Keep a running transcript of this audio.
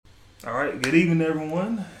All right, good evening,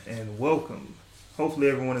 everyone, and welcome. Hopefully,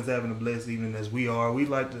 everyone is having a blessed evening as we are. We'd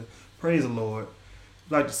like to praise the Lord.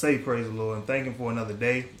 We'd like to say praise the Lord and thank Him for another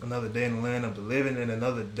day in the land of the living, and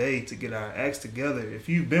another day to get our acts together. If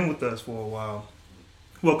you've been with us for a while,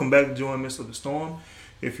 welcome back to Join Midst of the Storm.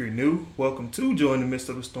 If you're new, welcome to Join the Midst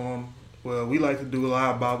of the Storm. Well, we like to do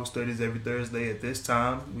live Bible studies every Thursday at this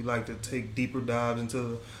time. We like to take deeper dives into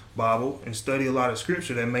the Bible and study a lot of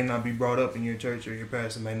scripture that may not be brought up in your church or your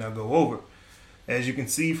pastor may not go over. As you can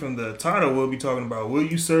see from the title, we'll be talking about will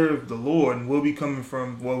you serve the Lord, and we'll be coming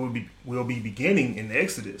from what we'll be beginning in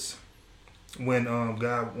Exodus when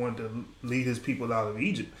God wanted to lead His people out of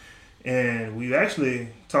Egypt. And we've actually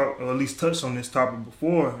talked, or at least touched on this topic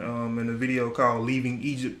before in a video called "Leaving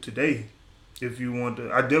Egypt Today." If you want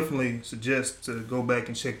to, I definitely suggest to go back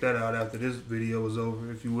and check that out after this video is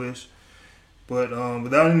over, if you wish. But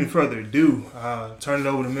without any further ado, I'll turn it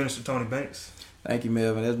over to Minister Tony Banks. Thank you,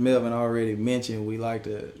 Melvin. As Melvin already mentioned, we like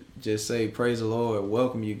to just say praise the Lord,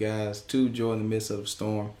 welcome you guys to Joy in the Midst of the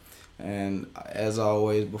Storm. And as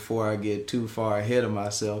always, before I get too far ahead of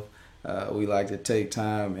myself, we like to take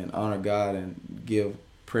time and honor God and give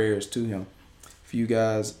prayers to Him. If you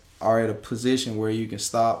guys are at a position where you can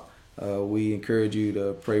stop, we encourage you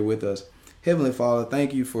to pray with us. Heavenly Father,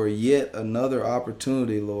 thank you for yet another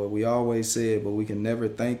opportunity, Lord. We always say it, but we can never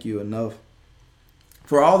thank you enough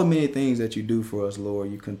for all the many things that you do for us,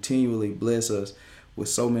 Lord. You continually bless us with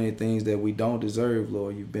so many things that we don't deserve,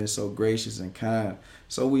 Lord. You've been so gracious and kind.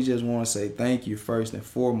 So we just want to say thank you first and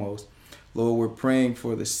foremost. Lord, we're praying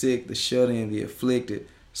for the sick, the shut-in, the afflicted.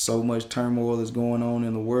 So much turmoil is going on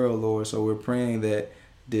in the world, Lord. So we're praying that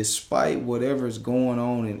despite whatever's going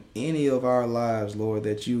on in any of our lives, Lord,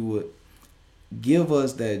 that you would give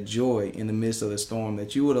us that joy in the midst of the storm,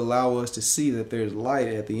 that you would allow us to see that there's light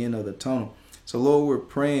at the end of the tunnel. So, Lord, we're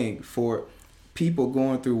praying for people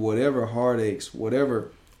going through whatever heartaches, whatever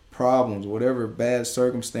problems, whatever bad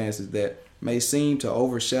circumstances that may seem to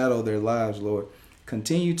overshadow their lives, Lord.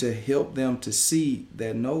 Continue to help them to see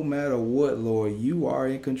that no matter what, Lord, you are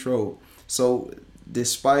in control. So,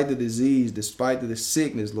 despite the disease, despite the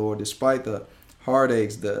sickness, Lord, despite the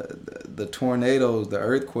heartaches, the tornadoes, the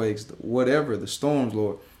earthquakes, whatever, the storms,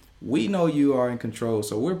 Lord, we know you are in control.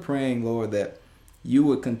 So we're praying, Lord, that you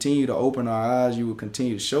would continue to open our eyes. You would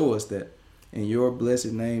continue to show us that. In your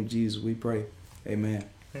blessed name, Jesus, we pray. Amen.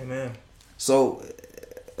 Amen. So,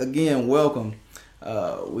 again, welcome.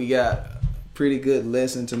 We got a pretty good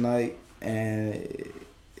lesson tonight, and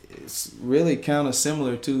it's really kind of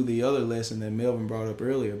similar to the other lesson that Melvin brought up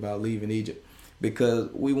earlier about leaving Egypt,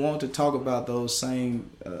 because we want to talk about those same,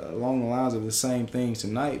 along the lines of the same things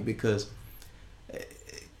tonight, because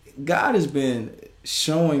God has been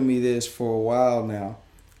showing me this for a while now,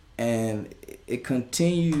 and it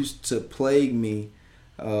continues to plague me.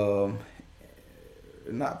 Not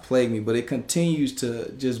plague me, but it continues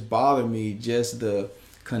to just bother me, just the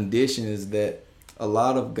conditions that a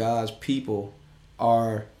lot of God's people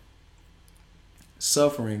are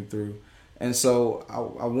suffering through. And so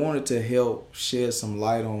I wanted to help shed some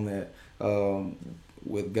light on that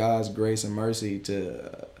with God's grace and mercy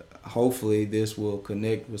to hopefully this will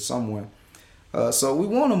connect with someone. So we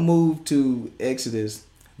want to move to Exodus,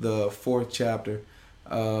 the 4th chapter.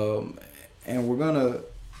 And we're going to,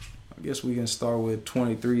 I guess we can start with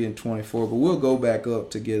 23 and 24, but we'll go back up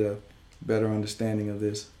to get a better understanding of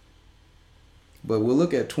this. But we'll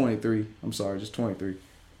look at 23. I'm sorry, just 23.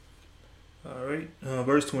 All right,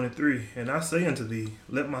 verse 23. And I say unto thee,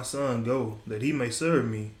 let my son go, that he may serve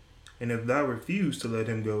me. And if thou refuse to let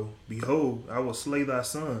him go, behold, I will slay thy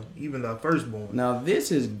son, even thy firstborn. Now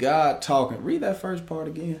this is God talking. Read that first part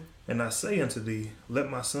again. And I say unto thee, let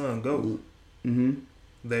my son go, Mm-hmm.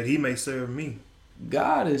 that he may serve me.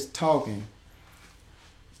 God is talking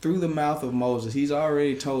through the mouth of Moses. He's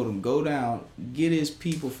already told him, go down, get his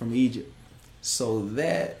people from Egypt, so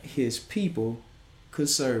that his people could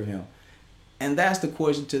serve him. And that's the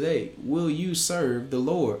question today. Will you serve the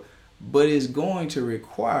Lord? But it's going to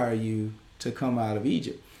require you to come out of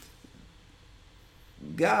Egypt.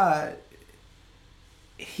 God,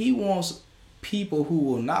 He wants people who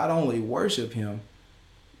will not only worship Him,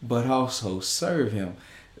 but also serve Him.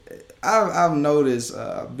 I've noticed,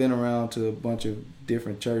 I've been around to a bunch of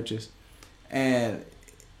different churches, and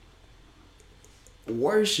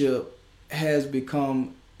worship has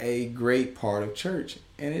become a great part of church,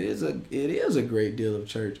 and it is a great deal of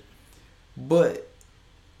church. But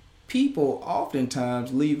people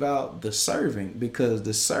oftentimes leave out the serving, because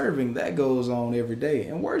the serving that goes on every day,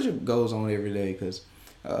 and worship goes on every day, because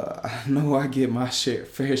I know I get my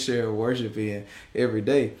fair share of worship in every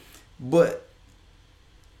day. But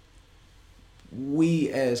we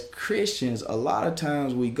as Christians, a lot of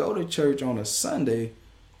times we go to church on a Sunday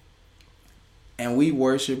and we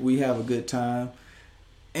worship, we have a good time,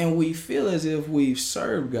 and we feel as if we've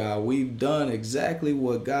served God. We've done exactly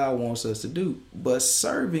what God wants us to do. But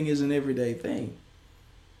serving is an everyday thing.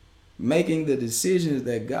 Making the decisions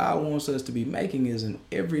that God wants us to be making is an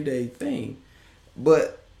everyday thing.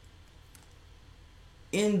 But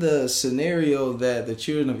in the scenario that the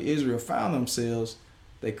children of Israel found themselves,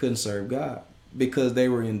 they couldn't serve God because they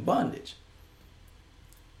were in bondage.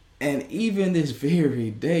 And even this very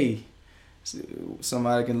day,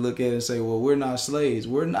 somebody can look at it and say, well, we're not slaves.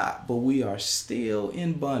 We're not, but we are still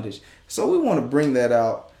in bondage. So we want to bring that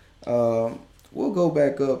out. We'll go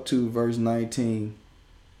back up to verse 19.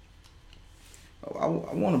 I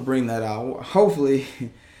want to bring that out. Hopefully,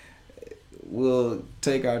 we'll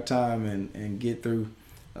take our time and get through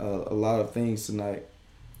a lot of things tonight.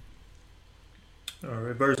 All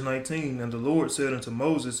right, verse 19. And the Lord said unto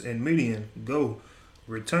Moses and Midian, Go,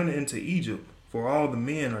 return into Egypt, for all the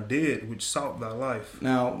men are dead which sought thy life.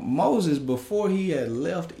 Now, Moses, before he had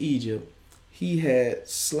left Egypt, he had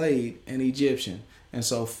slayed an Egyptian. And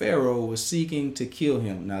so Pharaoh was seeking to kill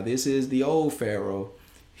him. Now, this is the old Pharaoh.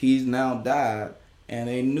 He's now died, and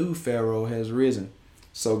a new Pharaoh has risen.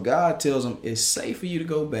 So God tells him it's safe for you to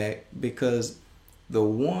go back because the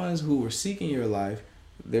ones who were seeking your life,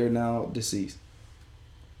 they're now deceased.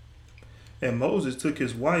 And Moses took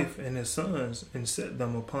his wife and his sons and set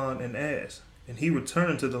them upon an ass. And he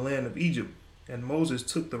returned to the land of Egypt. And Moses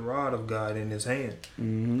took the rod of God in his hand.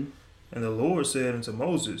 Mm-hmm. And the Lord said unto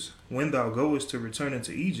Moses, When thou goest to return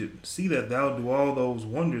into Egypt, see that thou do all those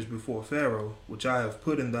wonders before Pharaoh, which I have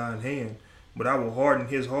put in thine hand. But I will harden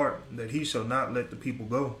his heart, that he shall not let the people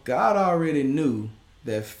go. God already knew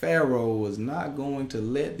that Pharaoh was not going to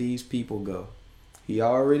let these people go. He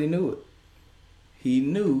already knew it. He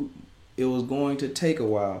knew it was going to take a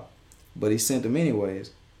while, but he sent them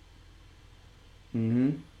anyways.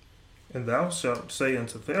 Mm-hmm. And thou shalt say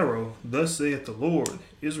unto Pharaoh, Thus saith the Lord,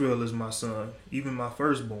 Israel is my son, even my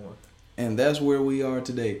firstborn. And that's where we are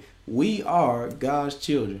today. We are God's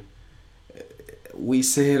children. We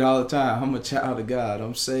say it all the time. I'm a child of God.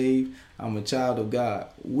 I'm saved. I'm a child of God.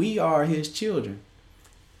 We are his children.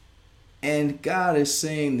 And God is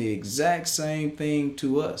saying the exact same thing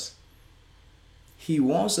to us. He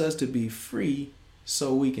wants us to be free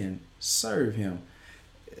so we can serve him.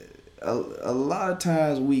 A lot of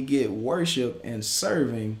times we get worship and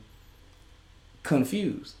serving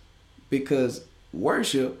confused, because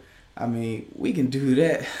worship, I mean, we can do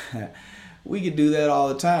that. We can do that all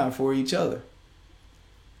the time for each other.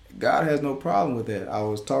 God has no problem with that. I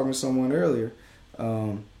was talking to someone earlier,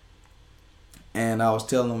 and I was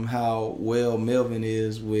telling them how well Melvin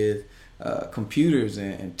is with computers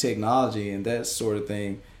and technology and that sort of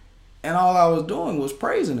thing. And all I was doing was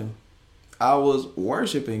praising him. I was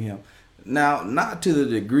worshiping him. Now, not to the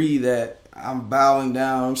degree that I'm bowing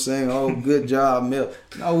down, I'm saying, oh, good job, Mel.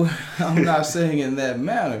 No, I'm not saying in that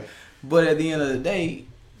manner. But at the end of the day,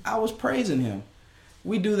 I was praising him.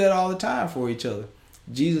 We do that all the time for each other.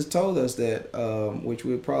 Jesus told us that, which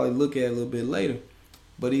we'll probably look at a little bit later.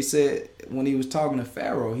 But he said when he was talking to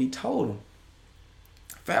Pharaoh, he told him.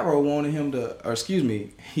 Pharaoh wanted him to, or excuse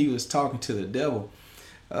me, he was talking to the devil.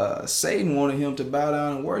 Satan wanted him to bow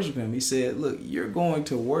down and worship him. He said, look, you're going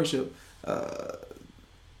to worship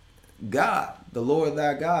God, the Lord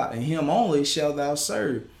thy God, and him only shalt thou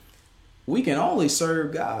serve. We can only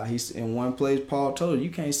serve God. He's in one place, Paul told you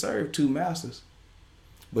can't serve two masters.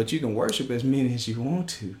 But you can worship as many as you want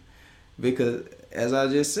to. Because, as I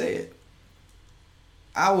just said,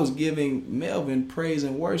 I was giving Melvin praise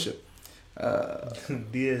and worship.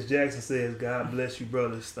 D.S. Jackson says, God bless you,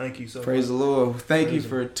 brothers. Thank you so much. Praise the Lord. Thank you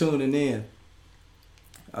for tuning in.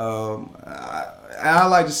 I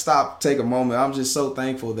like to take a moment. I'm just so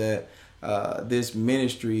thankful that this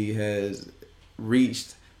ministry has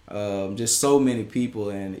reached just so many people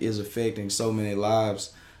and is affecting so many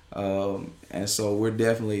lives. And so we're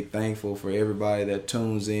definitely thankful for everybody that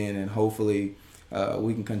tunes in, and hopefully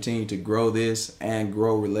we can continue to grow this and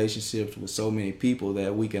grow relationships with so many people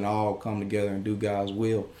that we can all come together and do God's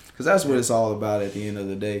will, because that's what it's all about at the end of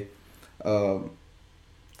the day.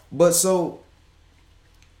 But so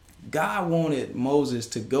God wanted Moses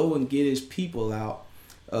to go and get his people out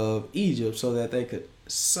of Egypt so that they could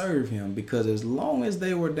serve him, because as long as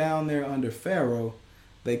they were down there under Pharaoh,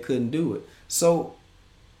 they couldn't do it. So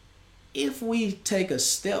if we take a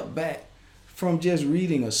step back from just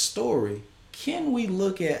reading a story, can we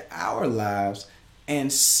look at our lives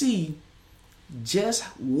and see just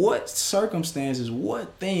what circumstances,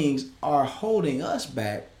 what things are holding us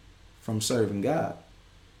back from serving God?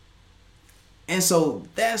 And so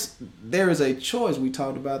there is a choice. We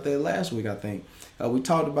talked about that last week, I think. We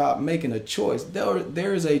talked about making a choice.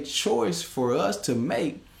 There is a choice for us to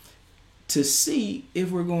make to see if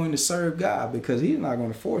we're going to serve God, because He's not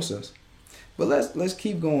going to force us. But let's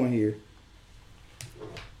keep going here.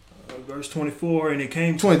 Verse 24, and it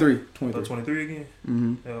came to 23 again.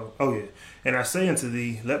 Mm-hmm. Oh yeah. And I say unto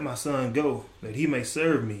thee, let my son go, that he may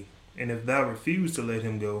serve me. And if thou refuse to let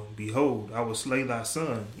him go, behold, I will slay thy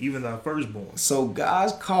son, even thy firstborn. So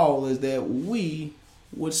God's call is that we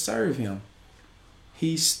would serve Him.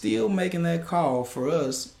 He's still making that call for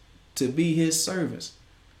us to be His servants.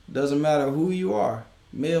 Doesn't matter who you are,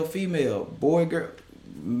 male, female, boy, girl.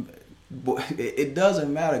 It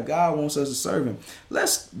doesn't matter. God wants us to serve Him.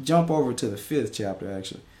 Let's jump over to the 5th chapter,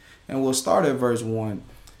 actually. And we'll start at verse 1.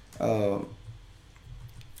 Because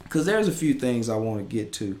there's a few things I want to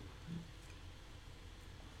get to.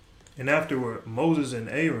 And afterward Moses and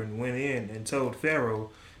Aaron went in and told Pharaoh,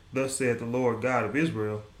 thus saith the Lord God of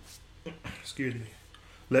Israel, excuse me,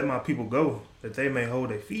 let my people go, that they may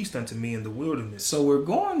hold a feast unto me in the wilderness. So we're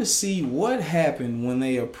going to see what happened when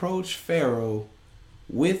they approached Pharaoh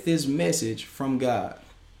with this message from God.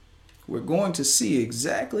 We're going to see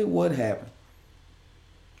exactly what happened.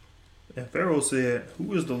 And Pharaoh said,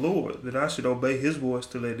 who is the Lord, that I should obey his voice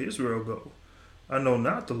to let Israel go? I know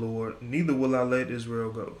not the Lord, neither will I let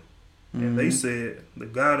Israel go. Mm-hmm. And they said, the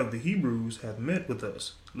God of the Hebrews hath met with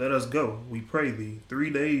us. Let us go, we pray thee, 3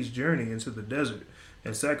 days' journey into the desert,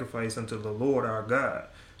 and sacrifice unto the Lord our God,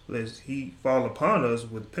 lest he fall upon us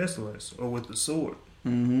with pestilence or with the sword.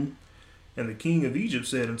 Mm-hmm. And the king of Egypt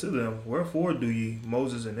said unto them, wherefore do ye,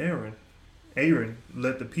 Moses and Aaron,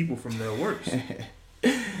 let the people from their works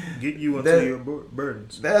get you unto your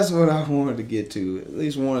burdens? That's what I wanted to get to, at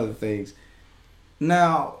least one of the things.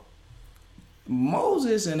 Now,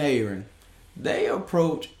 Moses and Aaron, they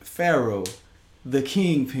approach Pharaoh, the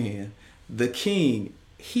kingpin, the king.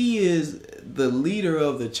 He is the leader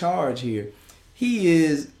of the charge here. He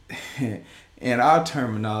is, in our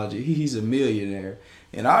terminology, he's a millionaire.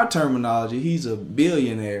 In our terminology, he's a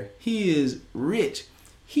billionaire. He is rich.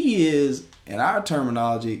 He is, in our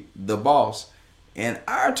terminology, the boss. In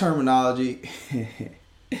our terminology,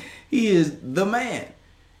 he is the man.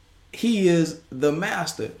 He is the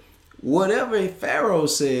master. Whatever Pharaoh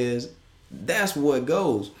says, that's what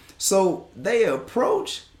goes. So they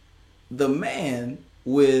approach the man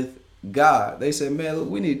with God. They say, man, look,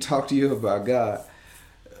 we need to talk to you about God.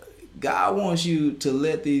 God wants you to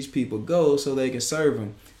let these people go so they can serve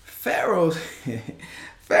him. Pharaoh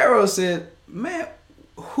said, man,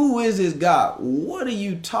 who is this God? What are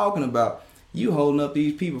you talking about? You holding up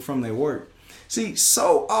these people from their work. See,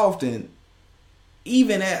 so often,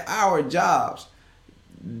 even at our jobs,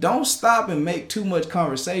 don't stop and make too much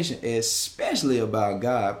conversation, especially about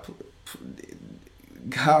God.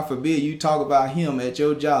 God forbid you talk about him at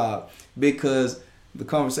your job, because the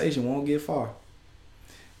conversation won't get far.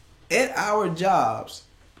 At our jobs,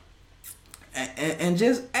 and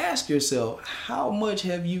just ask yourself, how much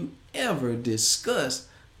have you ever discussed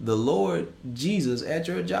the Lord Jesus at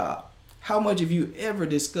your job? How much have you ever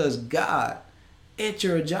discussed God at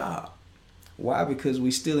your job? Why? Because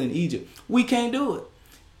we still in Egypt. We can't do it.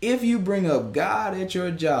 If you bring up God at your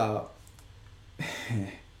job,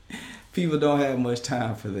 people don't have much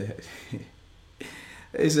time for that.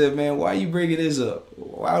 They said, man, why are you bringing this up?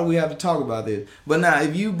 Why do we have to talk about this? But now,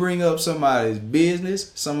 if you bring up somebody's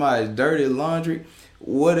business, somebody's dirty laundry,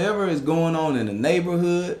 whatever is going on in the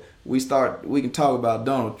neighborhood, we can talk about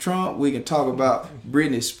Donald Trump. We can talk about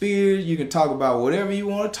Britney Spears. You can talk about whatever you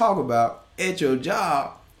want to talk about at your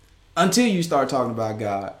job until you start talking about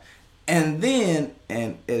God. And then,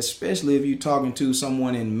 and especially if you're talking to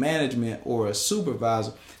someone in management or a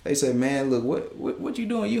supervisor, they say, man, look, what you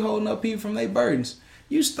doing? You holding up people from their burdens.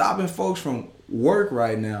 You stopping folks from work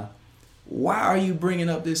right now. Why are you bringing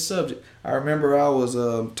up this subject? I remember I was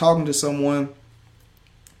talking to someone,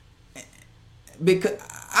 because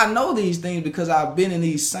I know these things because I've been in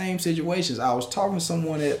these same situations. I was talking to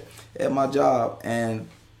someone at my job, and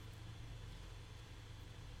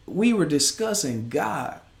we were discussing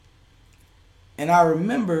God. And I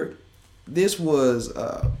remember this was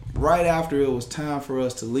right after it was time for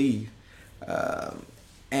us to leave.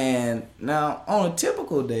 And now on a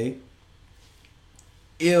typical day,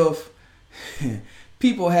 if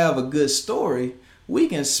people have a good story, we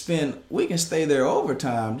can stay there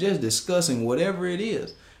overtime just discussing whatever it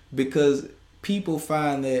is, because people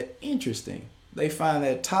find that interesting. They find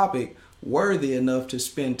that topic worthy enough to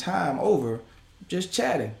spend time over just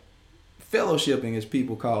chatting, fellowshipping as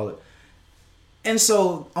people call it. And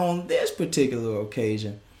so on this particular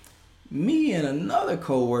occasion, me and another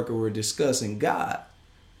co-worker were discussing God,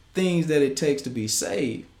 things that it takes to be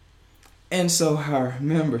saved. And so I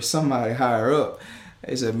remember somebody higher up,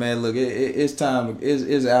 they said, man, look, it's time,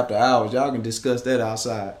 it's after hours. Y'all can discuss that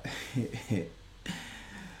outside.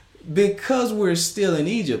 Because we're still in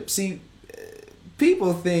Egypt. See,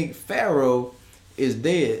 people think Pharaoh is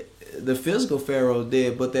dead. The physical Pharaoh is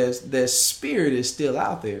dead, but that spirit is still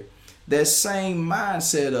out there. That same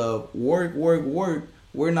mindset of work, work, work,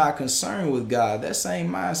 we're not concerned with God. That same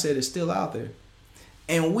mindset is still out there.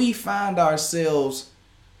 And we find ourselves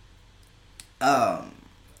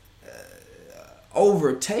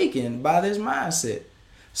overtaken by this mindset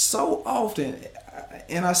so often,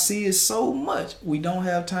 and I see it so much. We don't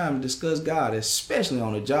have time to discuss God, especially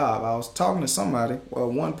on the job. I was talking to somebody,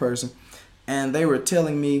 well, one person, and they were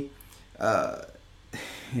telling me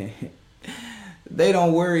they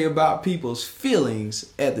don't worry about people's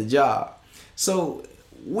feelings at the job. So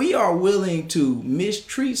we are willing to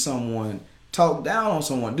mistreat someone, talk down on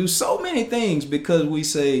someone, do so many things because we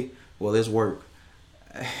say, well, it's work.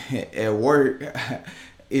 At work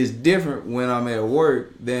is different when I'm at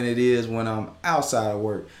work than it is when I'm outside of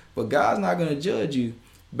work. But God's not going to judge you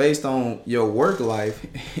based on your work life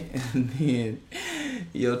and then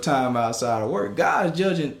your time outside of work. God is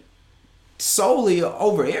judging solely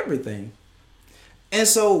over everything. And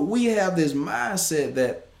so we have this mindset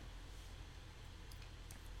that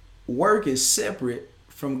work is separate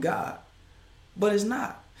from God, but it's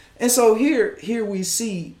not. And so here we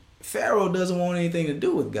see Pharaoh doesn't want anything to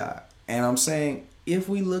do with God. And I'm saying, if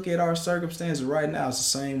we look at our circumstances right now, it's the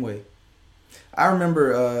same way. I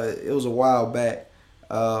remember it was a while back,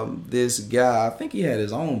 this guy, I think he had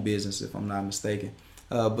his own business if I'm not mistaken.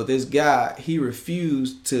 But this guy, he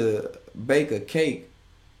refused to bake a cake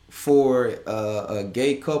for a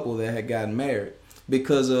gay couple that had gotten married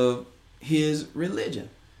because of his religion,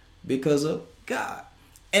 because of God.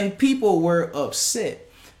 And people were upset.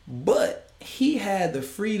 But he had the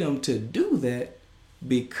freedom to do that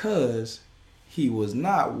because he was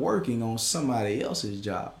not working on somebody else's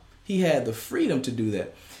job. He had the freedom to do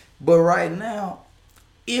that. But right now,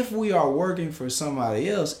 if we are working for somebody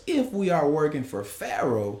else, if we are working for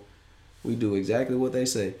Pharaoh, we do exactly what they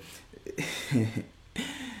say.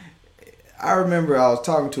 I remember I was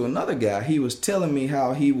talking to another guy. He was telling me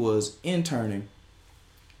how he was interning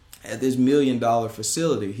at this $1 million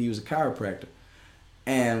facility. He was a chiropractor.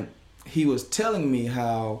 And he was telling me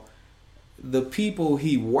how the people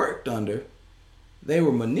he worked under, they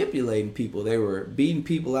were manipulating people. They were beating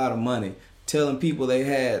people out of money, telling people they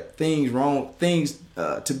had things wrong, things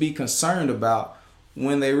to be concerned about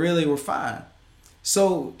when they really were fine.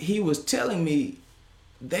 So he was telling me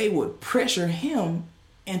they would pressure him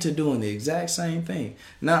into doing the exact same thing.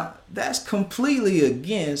 Now, that's completely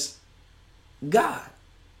against God.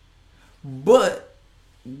 But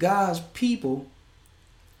God's people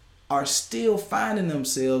are still finding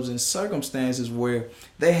themselves in circumstances where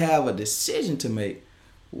they have a decision to make.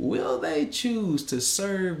 Will they choose to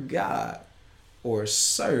serve God or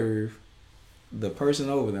serve the person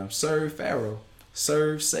over them? Serve Pharaoh,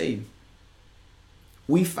 serve Satan.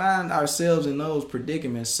 We find ourselves in those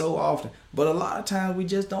predicaments so often, but a lot of times we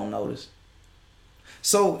just don't notice.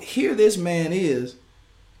 So here this man is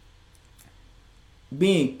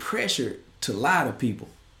being pressured to lie to people.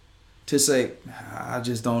 To say, I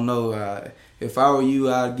just don't know. If I were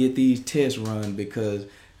you, I'd get these tests run because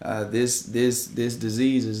this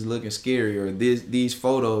disease is looking scary, or these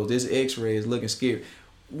photos, this X-ray is looking scary.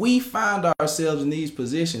 We find ourselves in these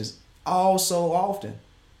positions all so often.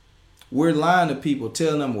 We're lying to people,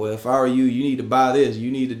 telling them, well, if I were you, you need to buy this,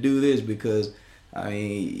 you need to do this because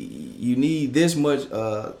you need this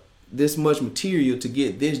much material to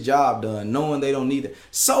get this job done, knowing they don't need it.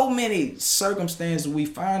 So many circumstances we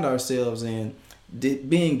find ourselves in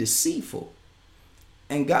being deceitful.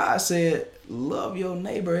 And God said, love your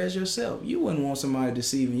neighbor as yourself. You wouldn't want somebody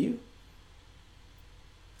deceiving you.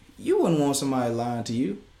 You wouldn't want somebody lying to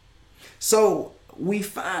you. So we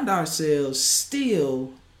find ourselves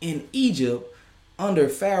still in Egypt under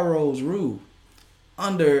Pharaoh's rule,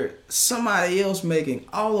 under somebody else making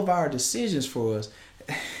all of our decisions for us.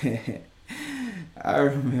 I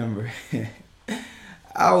remember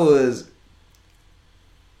I was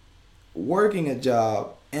working a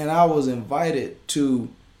job and I was invited to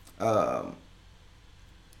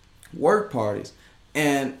work parties,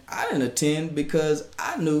 and I didn't attend because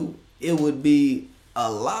I knew it would be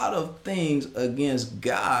a lot of things against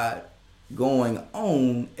God going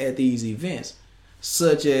on at these events,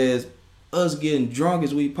 such as us getting drunk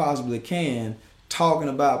as we possibly can, talking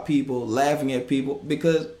about people, laughing at people,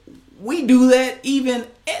 because we do that even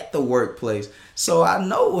at the workplace. So I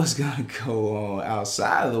know what's going to go on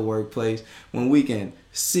outside of the workplace when we can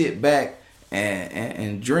sit back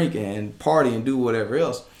and drink and party and do whatever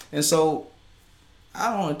else. And so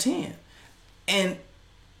I don't attend. And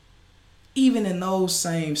even in those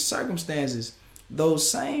same circumstances, those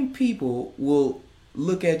same people will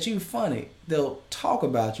look at you funny. They'll talk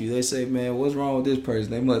about you. They say, man, what's wrong with this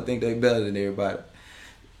person? They must think they're better than everybody.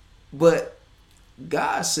 But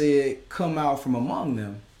God said, come out from among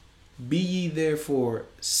them. Be ye therefore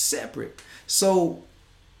separate. So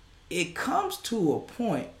it comes to a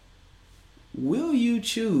point, will you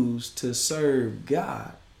choose to serve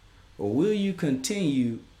God? Or will you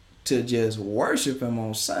continue to just worship him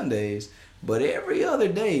on Sundays, but every other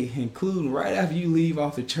day, including right after you leave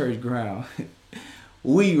off the church ground,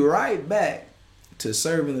 we right back to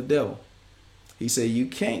serving the devil? He said you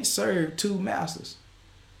can't serve two masters.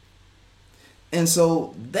 And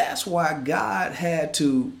so that's why God had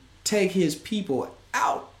to take his people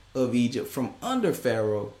out of Egypt from under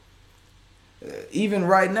Pharaoh. Even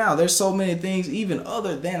right now, there's so many things, even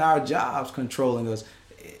other than our jobs, controlling us.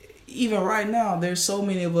 Even right now, there's so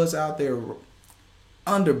many of us out there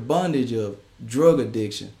under bondage of drug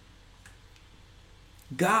addiction.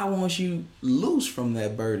 God wants you loose from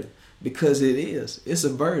that burden, because it's a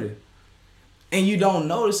burden. And you don't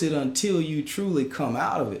notice it until you truly come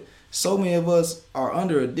out of it. So many of us are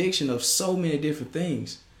under addiction of so many different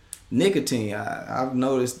things. Nicotine, I've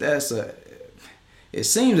noticed it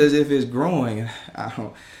seems as if it's growing.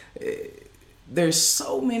 There's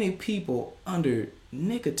so many people under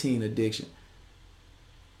nicotine addiction.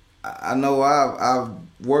 I know I've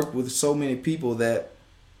worked with so many people that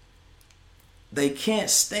they can't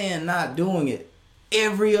stand not doing it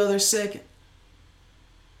every other second.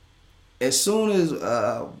 As soon as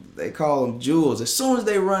they call them jewels, as soon as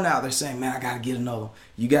they run out, they're saying, man, I gotta get another one.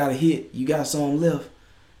 You got a hit, you got some left.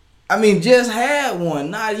 I mean, just had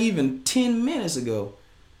one not even 10 minutes ago,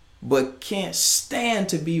 but can't stand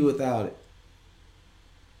to be without it.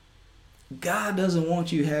 God doesn't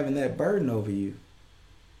want you having that burden over you.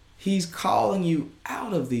 He's calling you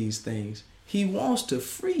out of these things. He wants to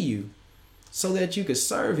free you so that you can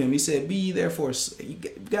serve him. He said, be ye therefore, you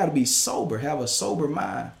got to be sober, have a sober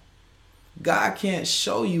mind. God can't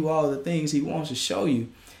show you all the things he wants to show you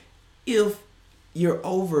if you're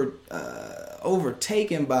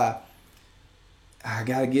overtaken by, I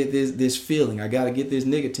got to get this feeling. I got to get this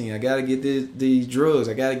nicotine. I got to get these drugs.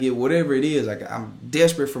 I got to get whatever it is. I'm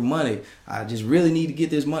desperate for money. I just really need to get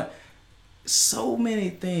this money. So many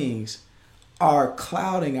things are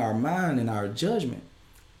clouding our mind and our judgment.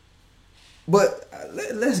 But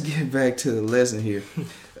let's get back to the lesson here.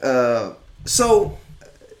 So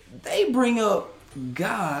they bring up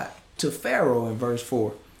God to Pharaoh in verse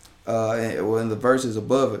 4. In the verses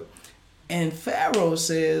above it. And Pharaoh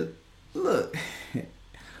said, look,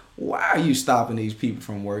 why are you stopping these people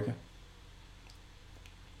from working?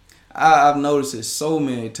 I've noticed it so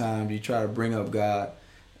many times. You try to bring up God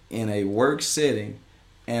in a work setting,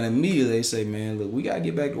 and immediately they say, man, look, we got to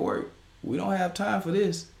get back to work. We don't have time for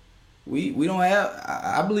this. We don't have,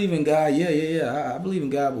 I believe in God. Yeah. I believe in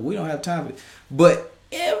God, but we don't have time for it. But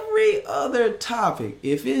every other topic,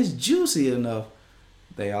 if it's juicy enough,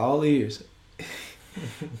 they all ears.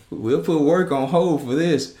 We'll put work on hold for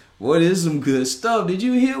this. What is some good stuff? Did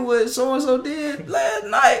you hear what so-and-so did last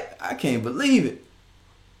night? I can't believe it.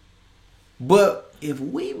 But if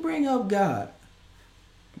we bring up God,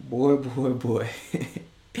 boy.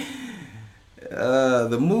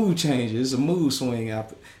 The mood changes. It's a mood swing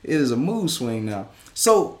after. It is a mood swing now.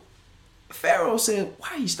 So Pharaoh said, why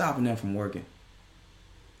are you stopping them from working?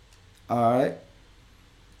 All right.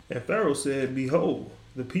 And Pharaoh said, behold,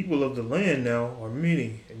 the people of the land now are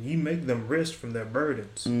many, and ye make them rest from their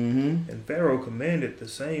burdens. Mm-hmm. And Pharaoh commanded the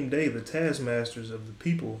same day the taskmasters of the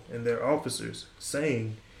people and their officers,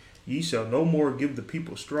 saying, ye shall no more give the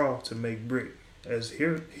people straw to make brick, as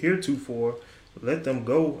heretofore, let them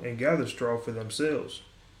go and gather straw for themselves.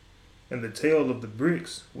 And the tale of the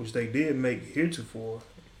bricks, which they did make heretofore,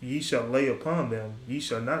 ye shall lay upon them, ye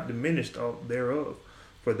shall not diminish aught thereof,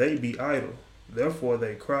 for they be idle. Therefore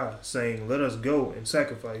they cry, saying, let us go and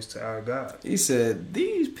sacrifice to our God. He said,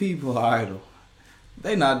 these people are idle.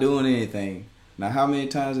 They not doing anything. Now, how many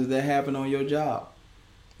times does that happen on your job?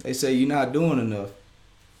 They say you're not doing enough.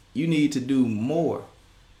 You need to do more.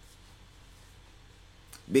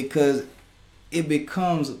 Because it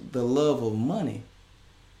becomes the love of money.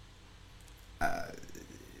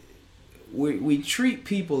 We treat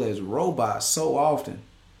people as robots so often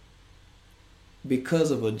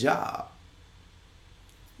because of a job.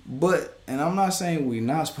 But, and I'm not saying we're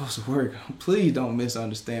not supposed to work. Please don't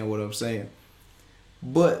misunderstand what I'm saying.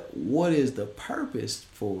 But what is the purpose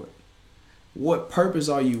for it? What purpose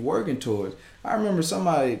are you working towards? I remember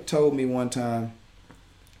somebody told me one time,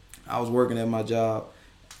 I was working at my job,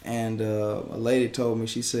 and a lady told me,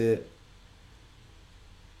 she said,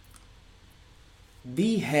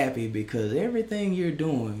 be happy because everything you're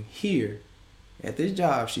doing here at this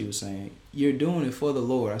job, she was saying, you're doing it for the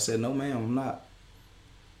Lord. I said, no, ma'am, I'm not.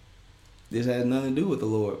 This has nothing to do with the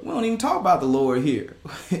Lord. We don't even talk about the Lord here.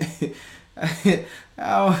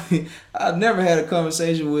 I've never had a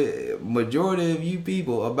conversation with majority of you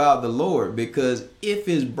people about the Lord, because if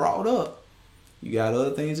it's brought up, you got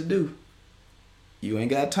other things to do. You ain't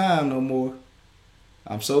got time no more.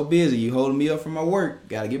 I'm so busy. You holding me up from my work.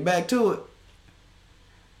 Got to get back to it.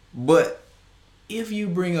 But if you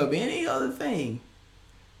bring up any other thing,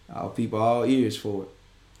 I'll people all ears for it.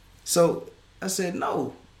 So I said,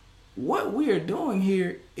 no. What we are doing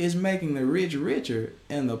here is making the rich richer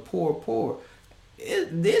and the poor poor.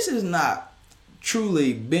 This is not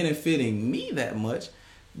truly benefiting me that much.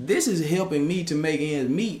 This is helping me to make ends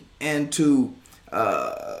meet and to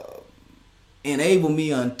enable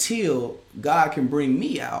me until God can bring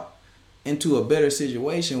me out into a better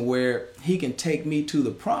situation where he can take me to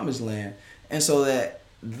the promised land. And so that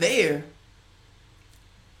there,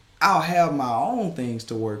 I'll have my own things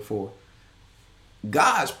to work for.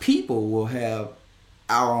 God's people will have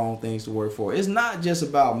our own things to work for. It's not just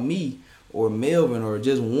about me or Melvin or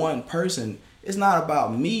just one person. It's not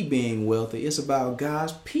about me being wealthy. It's about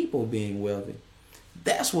God's people being wealthy.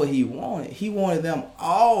 That's what he wanted. He wanted them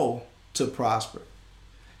all to prosper.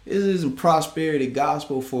 This isn't prosperity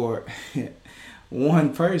gospel for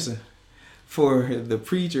one person, for the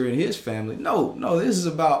preacher and his family. No, this is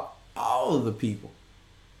about all of the people.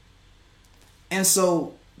 And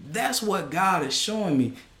so that's what God is showing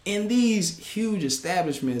me. In these huge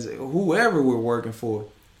establishments, whoever we're working for,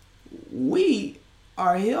 we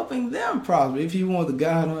are helping them prosper, if you want the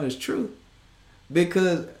God honest truth.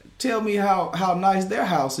 Because tell me how nice their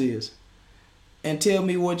house is, and tell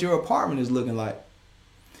me what your apartment is looking like.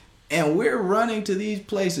 And we're running to these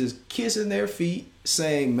places, kissing their feet,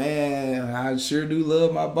 saying, man, I sure do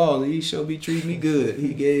love my boss. He sure be treating me good.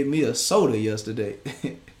 He gave me a soda yesterday.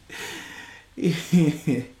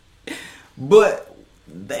 But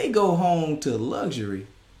they go home to luxury,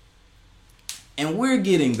 and we're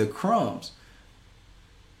getting the crumbs.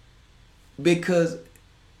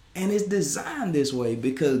 And it's designed this way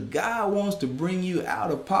because God wants to bring you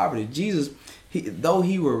out of poverty. Jesus, though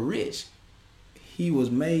he were rich, he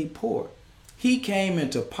was made poor. He came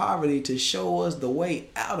into poverty to show us the way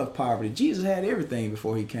out of poverty. Jesus had everything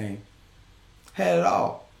before he came. Had it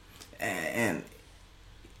all. And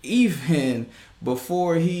even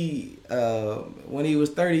before when he was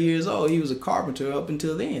 30 years old, he was a carpenter up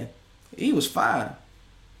until then. He was fine.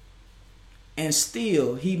 And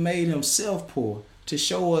still, he made himself poor to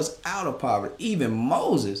show us out of poverty. Even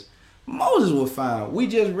Moses was fine. We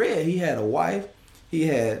just read he had a wife. He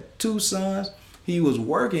had 2 sons. He was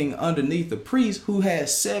working underneath the priest who had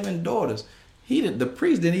 7 daughters. The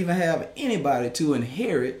priest didn't even have anybody to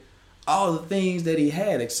inherit all the things that he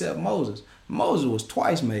had except Moses. Moses was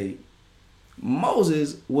twice made.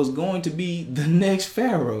 Moses was going to be the next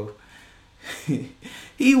Pharaoh.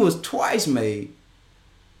 He was twice made.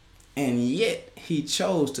 And yet he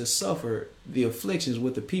chose to suffer the afflictions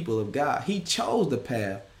with the people of God. He chose the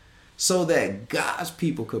path so that God's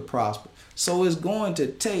people could prosper. So it's going to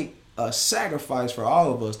take a sacrifice for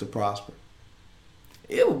all of us to prosper.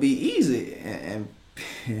 It would be easy, and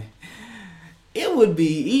it would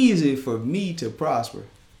be easy for me to prosper.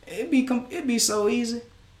 It'd be so easy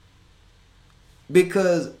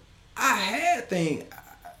because I had things.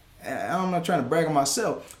 I'm not trying to brag on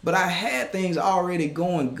myself, but I had things already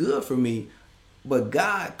going good for me. But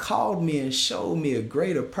God called me and showed me a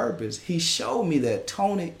greater purpose. He showed me that,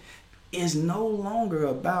 Tony, it's no longer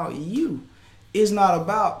about you. It's not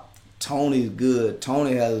about Tony's good.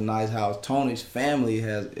 Tony has a nice house. Tony's family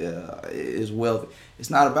is wealthy. It's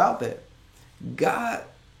not about that. God,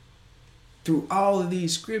 through all of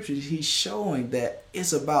these scriptures, he's showing that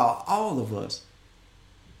it's about all of us.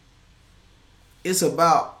 It's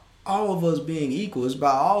about all of us being equal. It's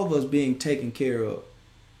about all of us being taken care of.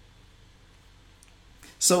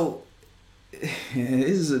 So this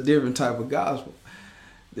is a different type of gospel.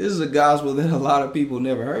 This is a gospel that a lot of people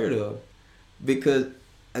never heard of. Because,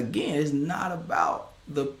 again, it's not about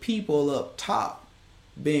the people up top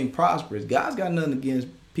being prosperous. God's got nothing against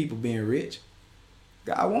people being rich.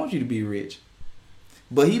 God wants you to be rich.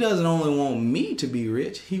 But he doesn't only want me to be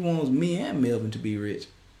rich. He wants me and Melvin to be rich.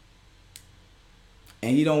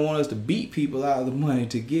 And he don't want us to beat people out of the money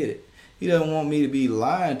to get it. He doesn't want me to be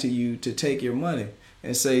lying to you to take your money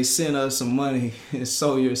and say, send us some money and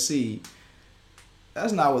sow your seed.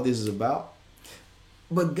 That's not what this is about.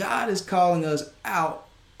 But God is calling us out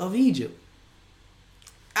of Egypt,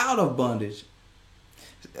 out of bondage.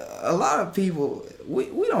 A lot of people,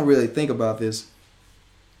 we don't really think about this.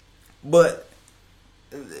 But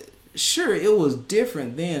sure, it was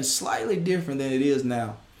different then, slightly different than it is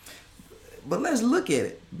now. But let's look at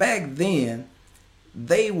it. Back then,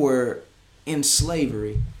 they were in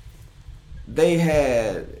slavery. They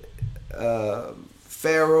had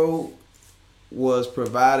Pharaoh was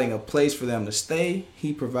providing a place for them to stay.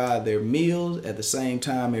 He provided their meals at the same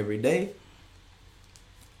time every day.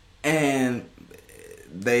 And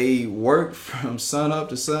they worked from sun up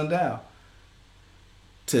to sundown.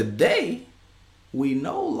 Today, we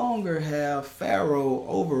no longer have Pharaoh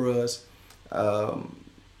over us.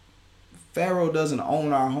 Pharaoh doesn't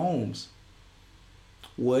own our homes.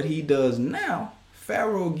 What he does now,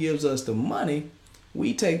 Pharaoh gives us the money.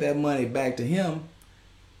 We take that money back to him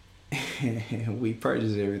and we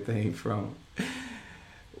purchase everything from him.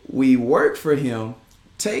 We work for him,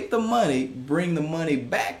 take the money, bring the money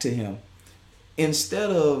back to him.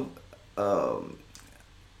 Instead of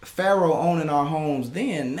Pharaoh owning our homes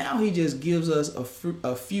then, now he just gives us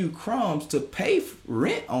a few crumbs to pay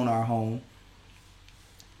rent on our home.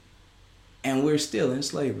 And we're still in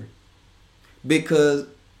slavery. Because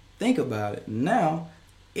think about it. Now,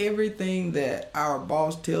 everything that our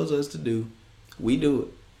boss tells us to do, we do it.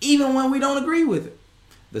 Even when we don't agree with it.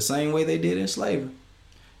 The same way they did in slavery.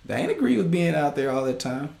 They ain't agree with being out there all the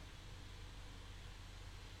time.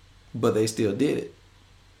 But they still did it.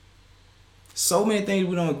 So many things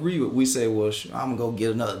we don't agree with. We say, well, I'm going to go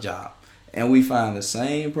get another job. And we find the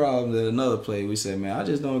same problems at another place. We say, man, I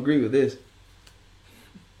just don't agree with this.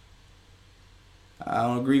 I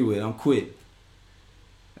don't agree with it. I'm quitting.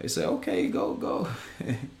 They say, okay, go.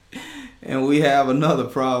 And we have another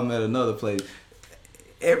problem at another place.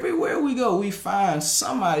 Everywhere we go, we find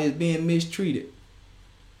somebody is being mistreated.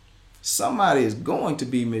 Somebody is going to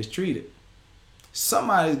be mistreated.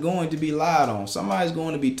 Somebody is going to be lied on. Somebody's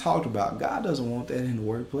going to be talked about. God doesn't want that in the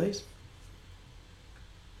workplace.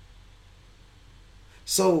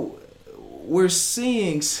 So we're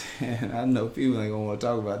seeing, and I know people ain't going to want to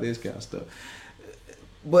talk about this kind of stuff,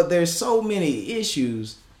 but there's so many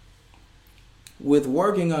issues with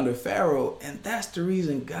working under Pharaoh, and that's the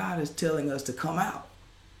reason God is telling us to come out.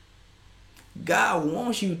 God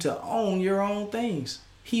wants you to own your own things.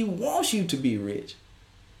 He wants you to be rich.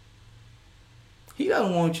 He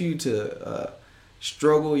doesn't want you to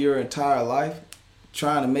struggle your entire life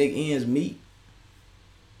trying to make ends meet.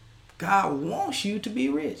 God wants you to be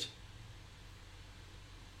rich.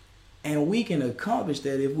 And we can accomplish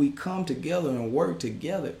that if we come together and work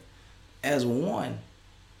together as one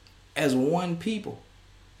people.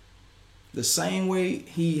 The same way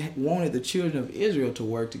he wanted the children of Israel to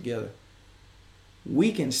work together.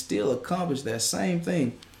 We can still accomplish that same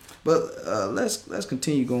thing. But let's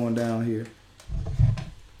continue going down here.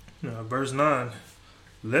 Verse 9.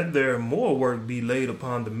 Let their more work be laid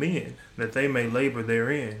upon the men, that they may labor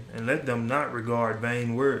therein, and let them not regard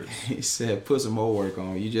vain words. He said, put some more work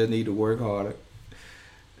on. You just need to work harder.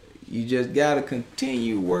 You just got to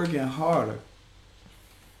continue working harder.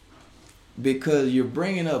 Because you're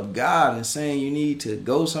bringing up God and saying you need to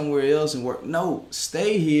go somewhere else and work. No,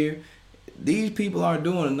 stay here. These people aren't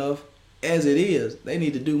doing enough as it is. They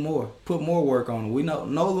need to do more. Put more work on them. We know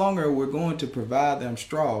no longer we're going to provide them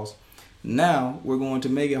straws. Now we're going to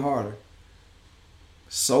make it harder.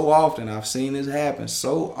 So often, I've seen this happen.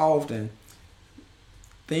 So often,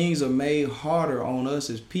 things are made harder on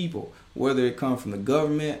us as people. Whether it comes from the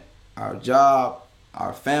government, our job,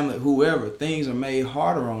 our family, whoever. Things are made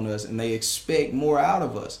harder on us and they expect more out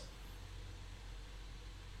of us.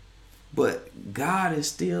 But God is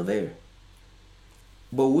still there.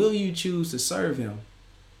 But will you choose to serve him?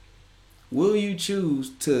 Will you choose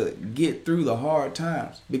to get through the hard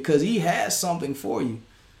times? Because he has something for you.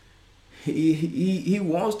 He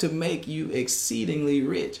wants to make you exceedingly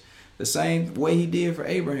rich. The same way he did for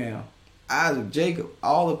Abraham, Isaac, Jacob,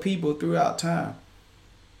 all the people throughout time.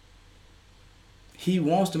 He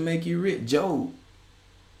wants to make you rich. Job.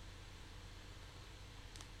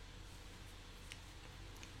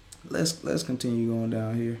 Let's continue going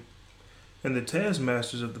down here. And the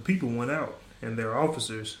taskmasters of the people went out, and their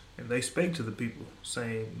officers, and they spake to the people,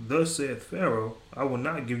 saying, Thus saith Pharaoh, I will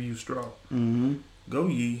not give you straw. Mm-hmm. Go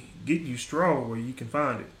ye, get you straw where ye can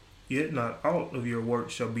find it, yet not aught of your work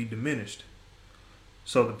shall be diminished.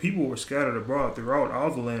 So the people were scattered abroad throughout all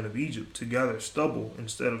the land of Egypt to gather stubble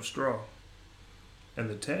instead of straw. And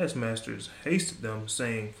the taskmasters hasted them,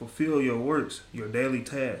 saying, Fulfill your works, your daily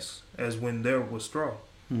tasks, as when there was straw.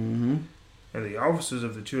 Mm-hmm. And the officers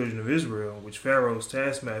of the children of Israel, which Pharaoh's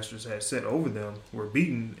taskmasters had set over them, were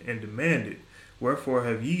beaten and demanded, Wherefore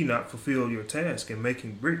have ye not fulfilled your task in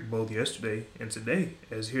making brick both yesterday and today,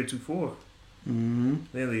 as heretofore? Mm-hmm.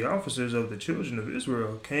 Then the officers of the children of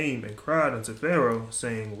Israel came and cried unto Pharaoh,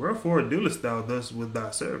 saying, Wherefore dealest thou thus with thy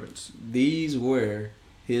servants? These were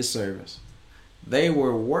his servants. They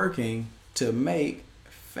were working to make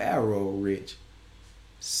Pharaoh rich.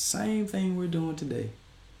 Same thing we're doing today.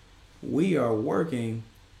 We are working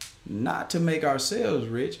not to make ourselves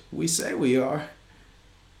rich. We say we are.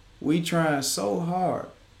 We trying so hard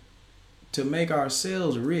to make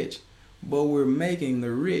ourselves rich, but we're making the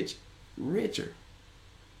rich richer.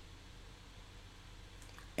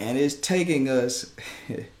 And it's taking us,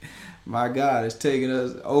 my God, it's taking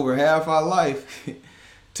us over half our life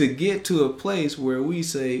to get to a place where we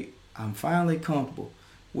say, I'm finally comfortable,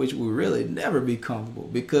 which will really never be comfortable,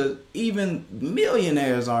 because even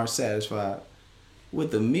millionaires aren't satisfied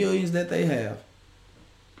with the millions that they have.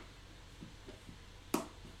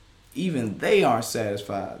 Even they aren't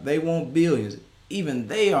satisfied. They want billions. Even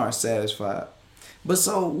they aren't satisfied. But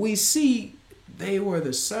so we see they were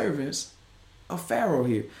the servants of Pharaoh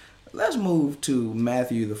here. Let's move to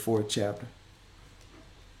Matthew, the 4th chapter.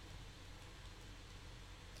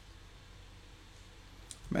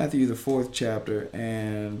 Matthew, the 4th chapter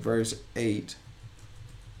and verse 8.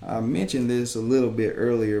 I mentioned this a little bit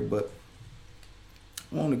earlier, but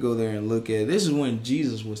I want to go there and look at it. This is when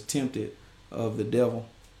Jesus was tempted of the devil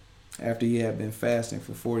after he had been fasting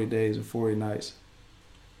for 40 days and 40 nights.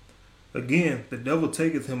 Again, the devil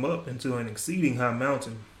taketh him up into an exceeding high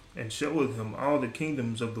mountain, and showeth him all the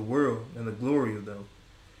kingdoms of the world and the glory of them,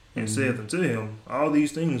 and saith unto him, All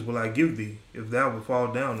these things will I give thee, if thou wilt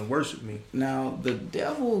fall down and worship me. Now, the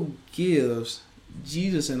devil gives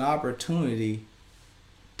Jesus an opportunity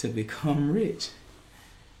to become rich.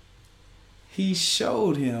 He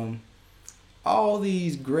showed him all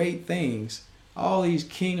these great things, all these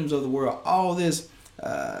kingdoms of the world, all this,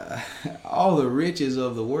 all the riches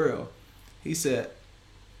of the world. He said,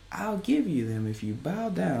 I'll give you them if you bow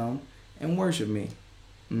down and worship me.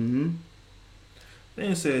 Mm-hmm.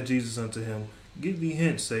 Then said Jesus unto him, Get thee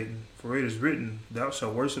hence, Satan, for it is written, Thou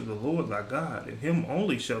shalt worship the Lord thy God, and him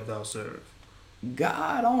only shalt thou serve.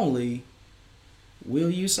 God only will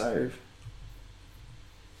you serve.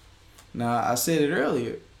 Now, I said it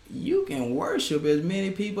earlier, you can worship as many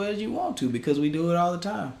people as you want to, because we do it all the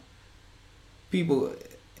time. People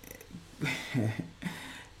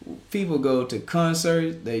go to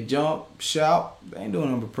concerts, they jump, shout, they ain't doing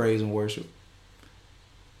nothing but praise and worship.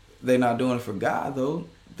 They're not doing it for God, though.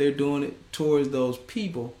 They're doing it towards those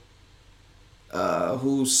people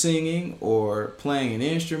who's singing or playing an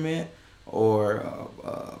instrument or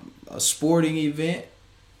a sporting event.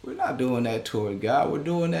 We're not doing that toward God. We're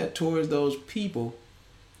doing that towards those people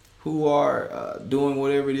who are doing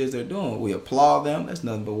whatever it is they're doing. We applaud them. That's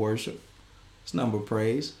nothing but worship. It's nothing but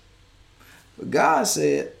praise. But God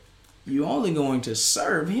said, you're only going to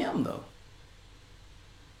serve him, though.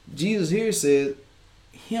 Jesus here said,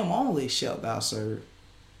 him only shalt thou serve.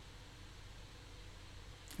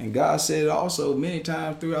 And God said it also many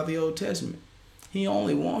times throughout the Old Testament. He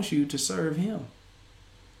only wants you to serve him.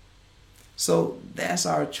 So that's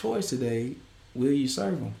our choice today. Will you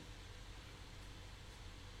serve him?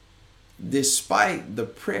 Despite the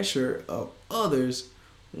pressure of others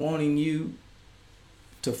wanting you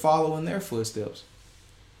to follow in their footsteps.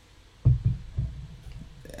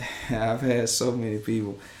 I've had so many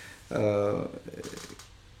people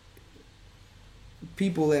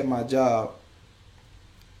at my job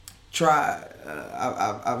try.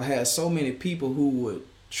 I've had so many people who would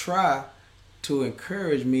try to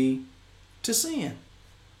encourage me to sin.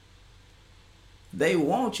 They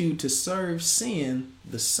want you to serve sin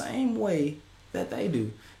the same way that they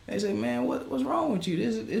do. They say, man, what's wrong with you?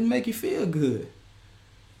 It make you feel good.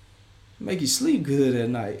 Make you sleep good at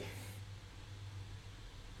night.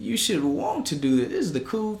 You should want to do this. This is the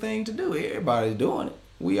cool thing to do. Everybody's doing it.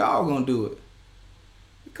 We all gonna do it.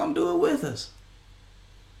 Come do it with us.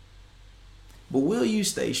 But will you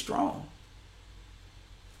stay strong?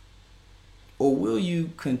 Or will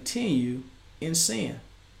you continue in sin?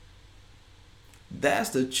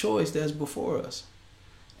 That's the choice that's before us.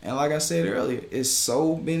 And like I said earlier, it's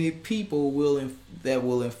so many people that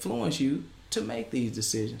will influence you to make these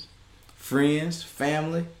decisions. Friends,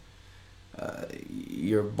 family,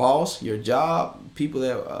 your boss, your job, people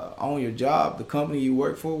that own your job, the company you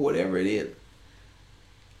work for, whatever it is.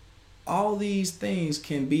 All these things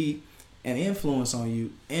can be and influence on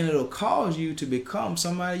you, and it'll cause you to become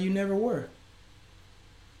somebody you never were.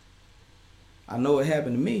 I know it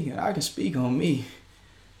happened to me, and I can speak on me.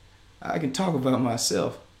 I can talk about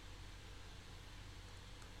myself.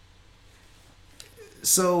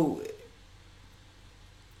 So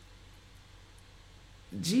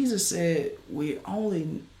Jesus said we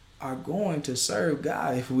only are going to serve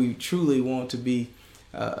God if we truly want to be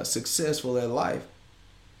successful at life,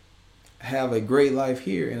 have a great life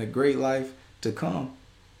here and a great life to come.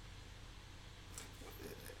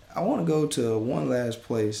 I want to go to one last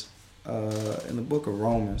place in the book of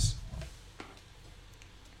Romans,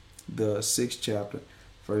 the 6th chapter,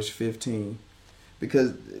 verse 15,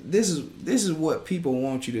 because this is what people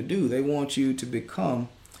want you to do. They want you to become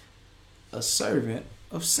a servant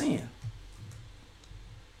of sin.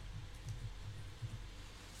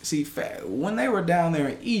 See, when they were down there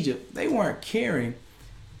in Egypt, they weren't caring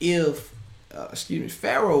if,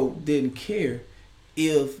 Pharaoh didn't care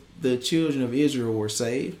if the children of Israel were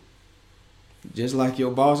saved. Just like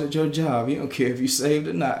your boss at your job, he don't care if you saved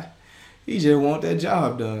or not. He just want that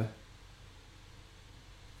job done.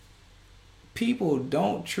 People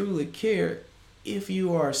don't truly care if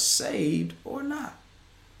you are saved or not.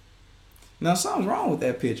 Now, something's wrong with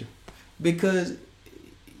that picture, because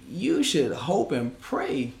you should hope and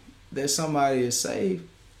pray that somebody is saved,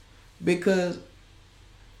 because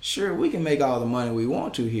sure, we can make all the money we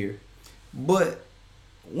want to here, but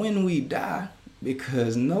when we die,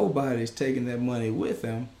 because nobody's taking that money with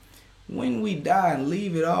them, when we die and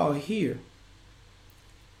leave it all here,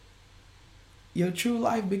 your true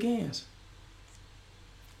life begins.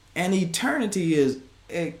 And eternity is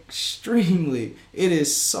it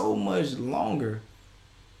is so much longer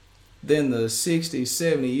than the 60,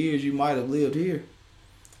 70 years you might have lived here,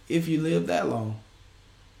 if you live that long.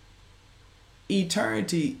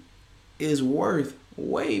 Eternity is worth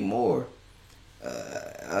way more.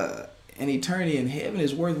 An eternity in heaven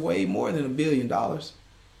is worth way more than $1 billion.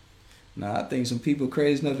 Now, I think some people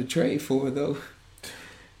crazy enough to trade for it, though.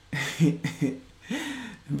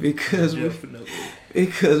 because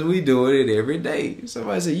we doing it every day.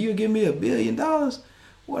 Somebody said, "You give me $1 billion?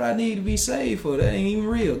 What I need to be saved for? That ain't even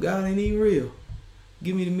real. God ain't even real.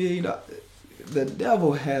 Give me the $1 million." The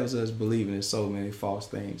devil has us believing in so many false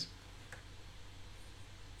things.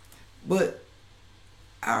 But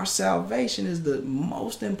our salvation is the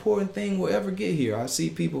most important thing we'll ever get here. I've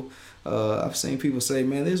seen people say,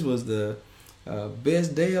 "Man, this was the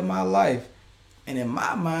best day of my life." And in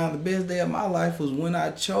my mind, the best day of my life was when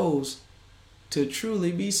I chose to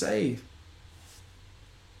truly be saved.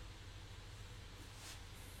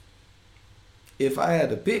 If I had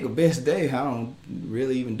to pick a best day, I don't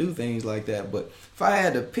really even do things like that. But if I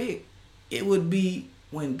had to pick, it would be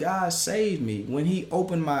when God saved me, when he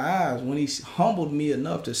opened my eyes, when he humbled me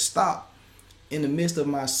enough to stop in the midst of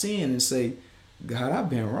my sin and say, "God, I've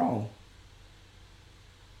been wrong."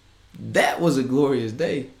 That was a glorious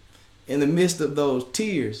day. In the midst of those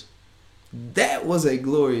tears, that was a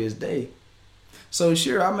glorious day. So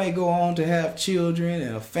sure, I may go on to have children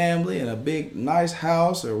and a family and a big nice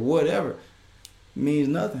house or whatever. It means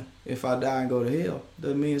nothing. If I die and go to hell,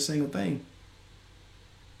 doesn't mean a single thing.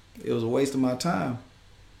 It was a waste of my time,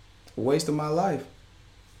 a waste of my life.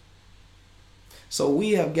 So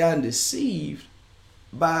we have gotten deceived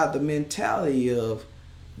by the mentality of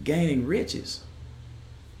gaining riches,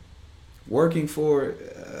 working for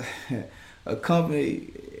a company,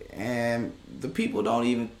 and the people don't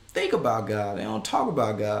even think about God. They don't talk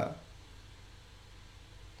about God.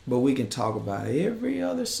 But we can talk about every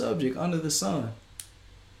other subject under the sun.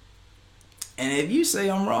 And if you say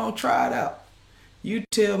I'm wrong, try it out. You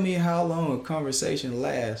tell me how long a conversation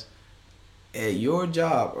lasts at your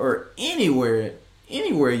job or anywhere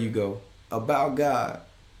you go about God.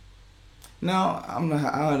 Now,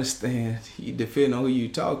 I understand you depend on who you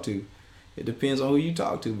talk to. It depends on who you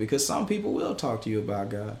talk to, because some people will talk to you about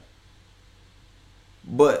God.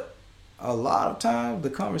 But a lot of times the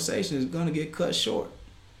conversation is going to get cut short.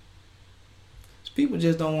 People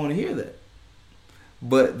just don't want to hear that.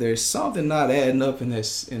 But there's something not adding up in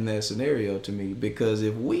that scenario to me, because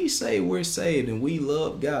if we say we're saved and we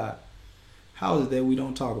love God, how is it that we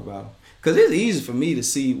don't talk about him? Because it's easy for me to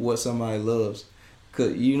see what somebody loves.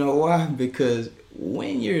 Cause you know why? Because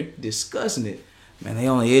when you're discussing it, man, they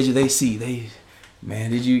on the edge of their seat.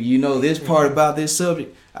 Man, did you know this part about this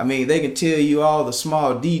subject? I mean, they can tell you all the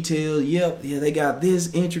small details. Yep, yeah, they got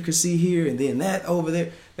this intricacy here and then that over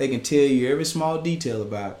there. They can tell you every small detail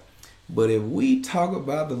about it. But if we talk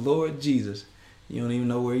about the Lord Jesus, you don't even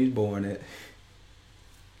know where he's born at.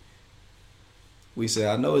 We say,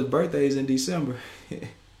 I know his birthday is in December.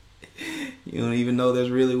 You don't even know that's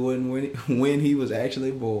really when he was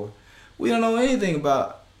actually born. We don't know anything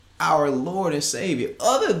about our Lord and Savior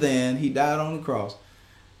other than he died on the cross.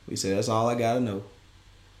 We say that's all I got to know.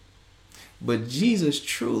 But Jesus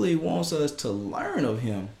truly wants us to learn of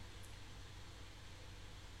him.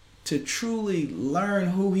 To truly learn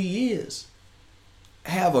who he is.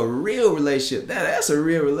 Have a real relationship. That's a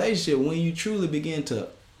real relationship when you truly begin to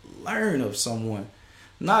learn of someone.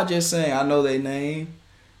 Not just saying, I know their name.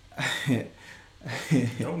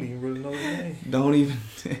 Don't even really know their name.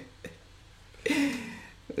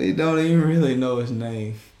 They don't even really know his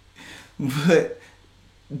name. But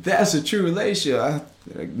that's a true relationship.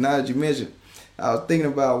 Now that you mentioned, I was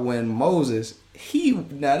thinking about when Moses,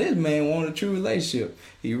 now this man wanted a true relationship.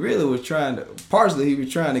 He really was partially he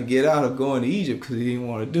was trying to get out of going to Egypt because he didn't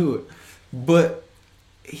want to do it. But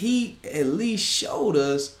he at least showed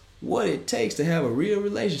us what it takes to have a real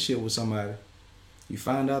relationship with somebody. You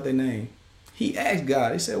find out their name. He asked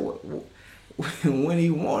God, he said, when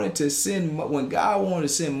God wanted to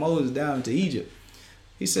send Moses down into Egypt,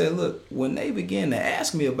 he said, look, when they begin to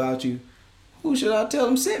ask me about you, who should I tell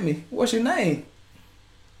them sent me? What's your name?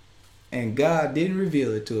 And God didn't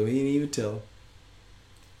reveal it to him. He didn't even tell him.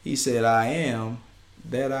 He said, I am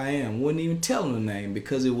that I am. Wouldn't even tell him the name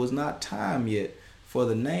because it was not time yet for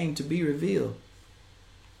the name to be revealed.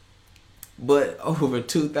 But over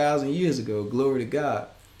 2,000 years ago, glory to God,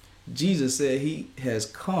 Jesus said he has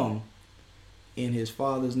come in his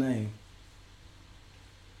Father's name.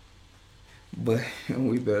 But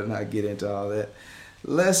we better not get into all that.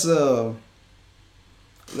 Let's go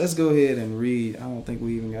ahead and read. I don't think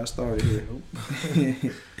we even got started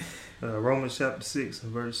here. Romans chapter 6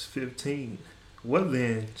 and verse 15. What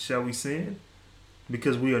then shall we sin?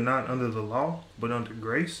 Because we are not under the law, but under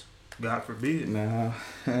grace? God forbid. Nah,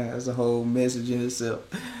 that's a whole message in itself.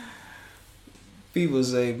 People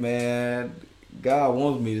say, man, God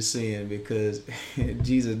wants me to sin because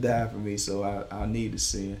Jesus died for me, so I need to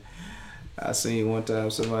sin. I seen one time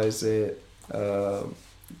somebody said, I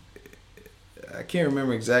can't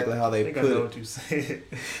remember exactly how they put it. I know what you said.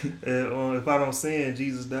 If I don't sin,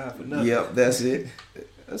 Jesus died for nothing. Yep, that's it.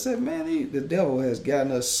 I said, man, the devil has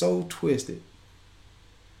gotten us so twisted.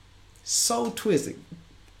 So twisted.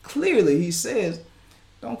 Clearly, he says,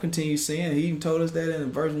 don't continue sinning. He even told us that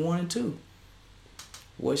in verse 1 and 2.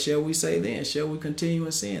 What shall we say then? Shall we continue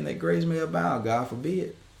in sin that grace may abound? God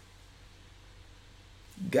forbid.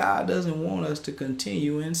 God doesn't want us to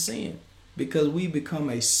continue in sin because we become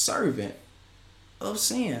a servant of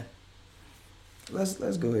sin. Let's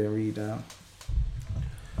go ahead and read down.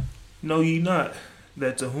 Know ye not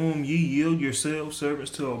that to whom ye yield yourselves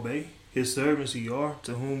servants to obey, his servants ye are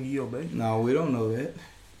to whom ye obey? No, we don't know that.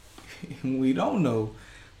 We don't know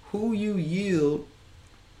who you yield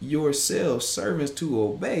yourselves servants to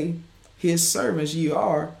obey, his servants ye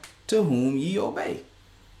are to whom ye obey.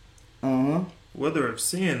 Whether of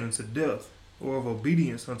sin unto death or of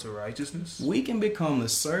obedience unto righteousness. We can become the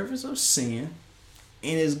servants of sin,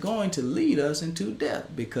 and it's going to lead us into death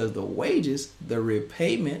because the wages, the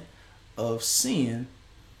repayment of sin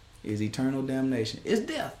is eternal damnation. It's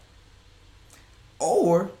death.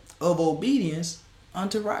 Or of obedience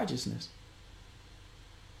unto righteousness.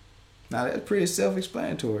 Now that's pretty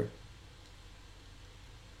self-explanatory.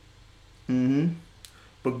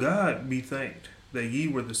 But God be thanked that ye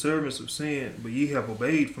were the servants of sin, but ye have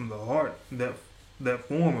obeyed from the heart that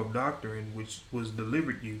form of doctrine which was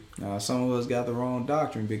delivered you. Now some of us got the wrong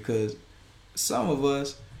doctrine because some of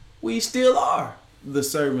us, we still are the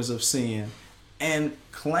servants of sin and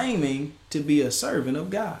claiming to be a servant of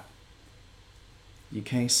God. You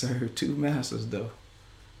can't serve two masters though.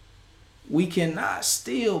 We cannot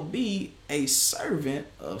still be a servant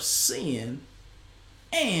of sin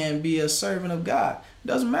and be a servant of God.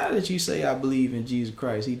 Doesn't matter that you say, I believe in Jesus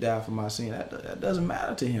Christ. He died for my sin. That doesn't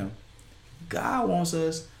matter to him. God wants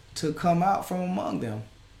us to come out from among them,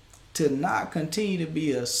 to not continue to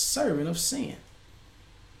be a servant of sin.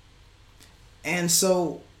 And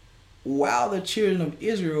so while the children of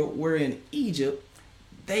Israel were in Egypt,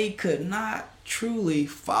 they could not truly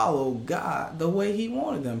follow God the way he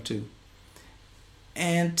wanted them to.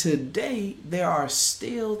 And today, there are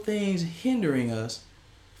still things hindering us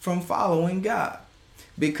from following God.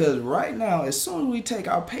 Because right now, as soon as we take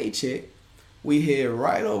our paycheck, we head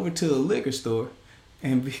right over to the liquor store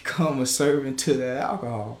and become a servant to that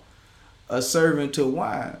alcohol. A servant to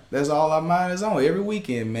wine. That's all our mind is on every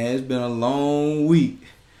weekend, man. It's been a long week.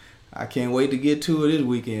 I can't wait to get to it this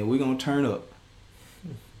weekend. We're going to turn up.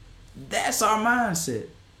 That's our mindset.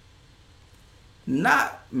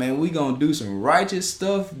 Not, man, we gonna do some righteous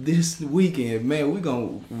stuff this weekend. Man, we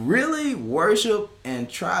gonna really worship and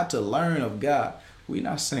try to learn of God. We're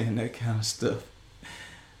not saying that kind of stuff.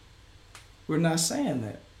 We're not saying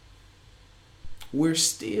that. We're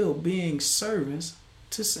still being servants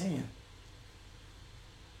to sin.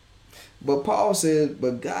 But Paul says,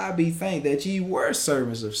 but God be thanked that ye were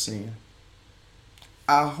servants of sin.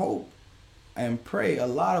 I hope and pray a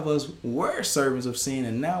lot of us were servants of sin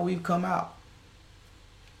and now we've come out.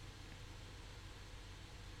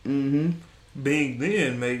 Being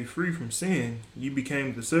then made free from sin, you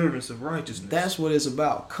became the servants of righteousness. That's what it's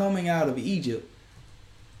about. Coming out of Egypt.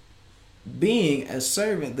 Being a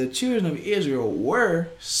servant, the children of Israel were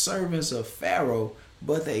servants of Pharaoh,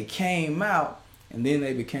 but they came out and then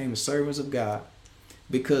they became the servants of God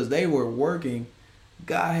because they were working.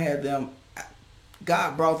 God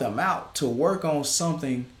brought them out to work on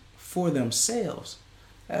something for themselves.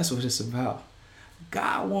 That's what it's about.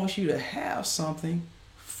 God wants you to have something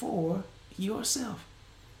for yourself.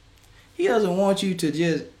 He doesn't want you to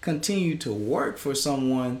just continue to work for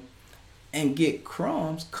someone and get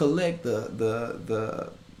crumbs, collect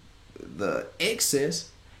the excess.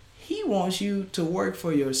 He wants you to work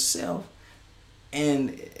for yourself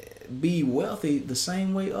and be wealthy the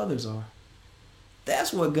same way others are.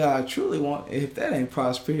 That's what God truly wants. If that ain't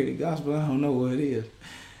prosperity gospel, I don't know what it is.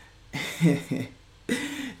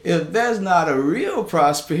 If that's not a real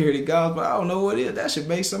prosperity gospel, I don't know what it is. That should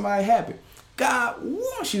make somebody happy. God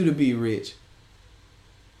wants you to be rich.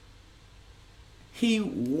 He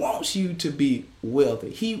wants you to be wealthy.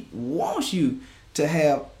 He wants you to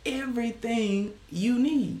have everything you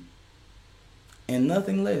need and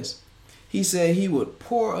nothing less. He said he would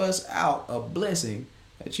pour us out a blessing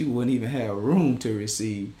that you wouldn't even have room to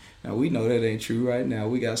receive. Now, we know that ain't true right now.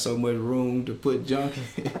 We got so much room to put junk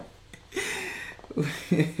in.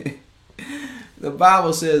 The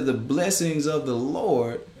Bible says the blessings of the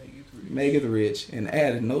Lord maketh rich and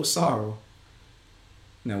addeth no sorrow.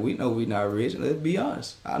 Now, we know we're not rich. Let's be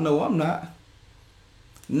honest. I know I'm not.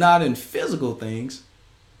 Not in physical things.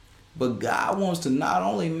 But God wants to not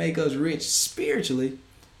only make us rich spiritually,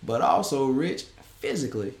 but also rich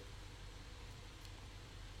physically.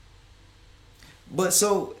 But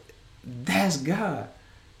so that's God.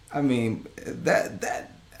 I mean,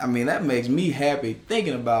 that makes me happy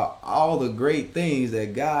thinking about all the great things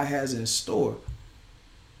that God has in store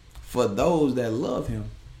for those that love him.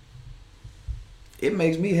 It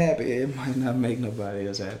makes me happy. It might not make nobody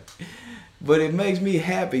else happy. But it makes me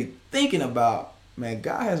happy thinking about, man,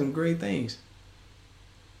 God has some great things.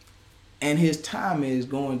 And his time is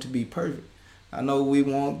going to be perfect. I know we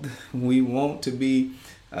want to be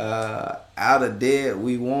out of debt.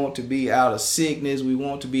 We want to be out of sickness. We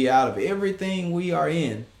want to be out of everything we are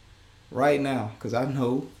in right now. Because I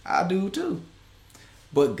know I do too.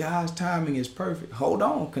 But God's timing is perfect. Hold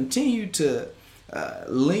on. Continue to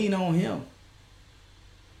lean on him.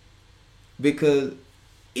 Because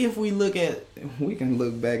if we can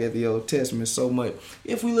look back at the Old Testament so much.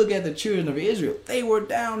 If we look at the children of Israel, they were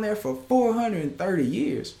down there for 430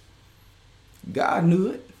 years. God knew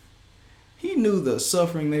it. He knew the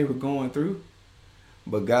suffering they were going through.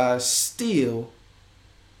 But God still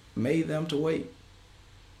made them to wait.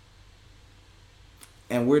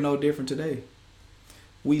 And we're no different today.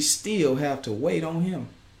 We still have to wait on him.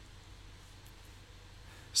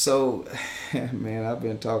 So, man, I've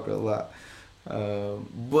been talking a lot.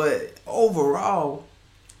 But overall,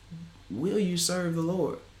 will you serve the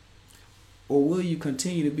Lord? Or will you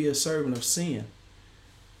continue to be a servant of sin?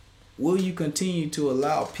 Will you continue to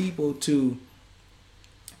allow people to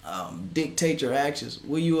dictate your actions?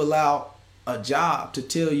 Will you allow a job to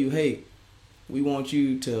tell you, hey, we want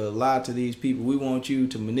you to lie to these people. We want you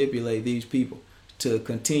to manipulate these people to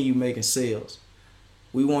continue making sales.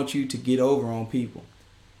 We want you to get over on people.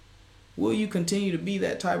 Will you continue to be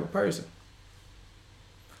that type of person?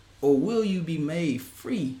 Or will you be made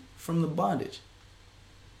free from the bondage?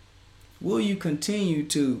 Will you continue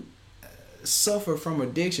to suffer from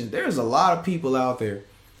addiction? There's a lot of people out there.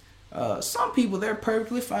 Some people, they're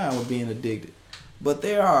perfectly fine with being addicted. But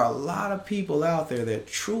there are a lot of people out there that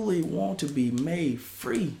truly want to be made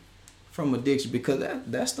free from addiction because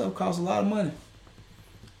that stuff costs a lot of money.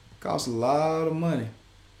 Costs a lot of money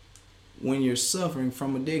when you're suffering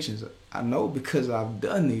from addictions. I know because I've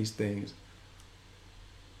done these things.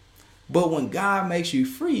 But when God makes you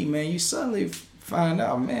free, man, you suddenly find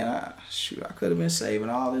out, man, I could have been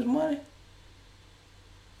saving all this money.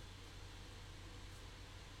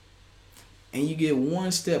 And you get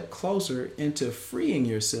one step closer into freeing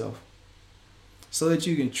yourself so that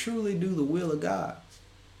you can truly do the will of God.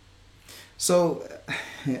 So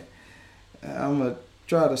I'm going to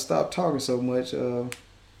try to stop talking so much.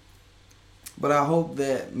 But I hope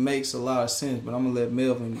that makes a lot of sense. But I'm going to let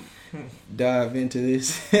Melvin dive into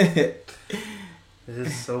this.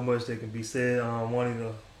 There's so much that can be said. One of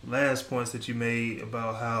the last points that you made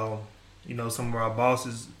about how, some of our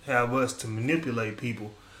bosses have us to manipulate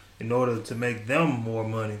people in order to make them more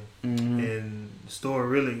money. Mm-hmm. And the story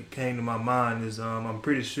really came to my mind is I'm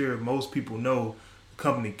pretty sure most people know the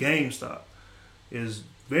company GameStop is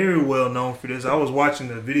very well known for this. I was watching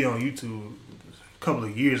the video on YouTube a couple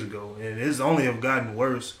of years ago, and it's only have gotten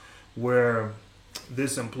worse, where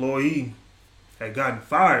this employee had gotten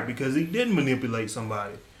fired because he didn't manipulate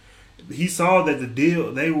somebody. He saw that the deal,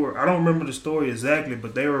 I don't remember the story exactly,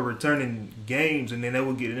 but they were returning games and then they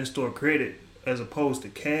would get in-store credit as opposed to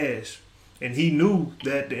cash. And he knew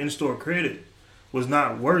that the in-store credit was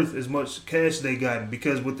not worth as much cash they got,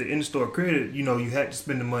 because with the in-store credit, you had to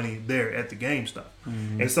spend the money there at the GameStop.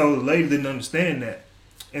 Mm-hmm. And so the lady didn't understand that.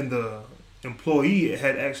 And the employee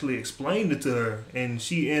had actually explained it to her, and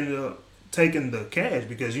she ended up taking the cash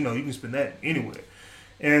because, you can spend that anywhere.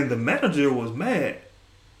 And the manager was mad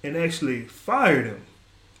and actually fired him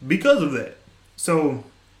because of that. So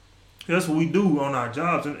that's what we do on our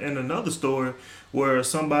jobs. And another story where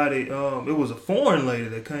somebody, it was a foreign lady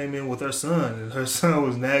that came in with her son, and her son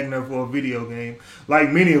was nagging her for a video game, like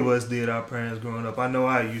many of us did, our parents growing up. I know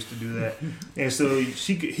I used to do that. And so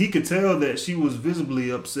he could tell that she was visibly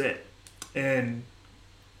upset. And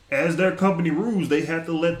as their company rules, they have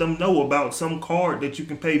to let them know about some card that you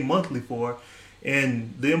can pay monthly for.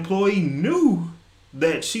 And the employee knew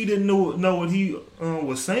that she didn't know what he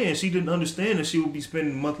was saying. She didn't understand that she would be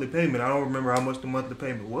spending monthly payment. I don't remember how much the monthly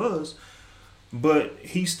payment was, but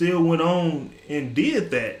he still went on and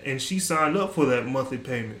did that, and she signed up for that monthly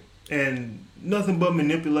payment. And nothing but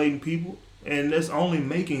manipulating people, and that's only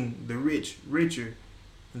making the rich richer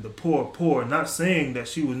and the poor poor. Not saying that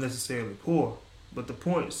she was necessarily poor, but the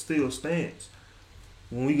point still stands.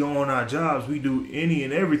 When we go on our jobs, we do any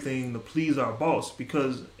and everything to please our boss,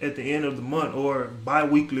 because at the end of the month, or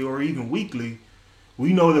bi-weekly or even weekly,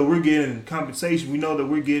 we know that we're getting compensation. We know that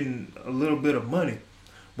we're getting a little bit of money.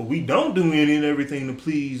 But we don't do any and everything to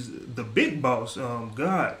please the big boss,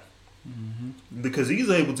 God. Mm-hmm. Because he's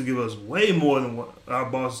able to give us way more than what our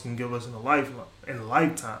bosses can give us in a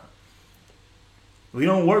lifetime. We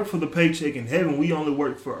don't work for the paycheck in heaven. We only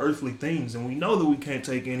work for earthly things. And we know that we can't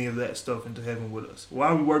take any of that stuff into heaven with us. Why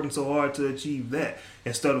are we working so hard to achieve that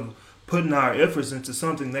instead of putting our efforts into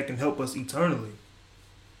something that can help us eternally?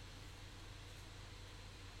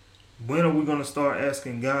 When are we going to start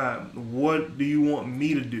asking God, what do you want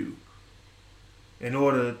me to do in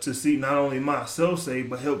order to see not only myself saved,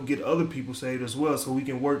 but help get other people saved as well, so we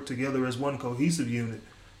can work together as one cohesive unit?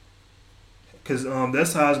 Because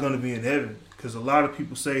that's how it's going to be in heaven. Because a lot of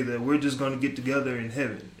people say that we're just going to get together in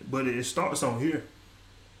heaven. But it starts on here.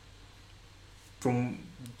 From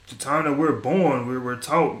the time that we're born, we're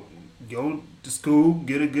taught, go to school,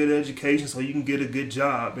 get a good education so you can get a good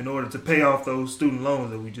job in order to pay off those student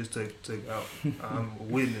loans that we just took out. I'm a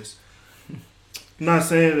witness. I'm not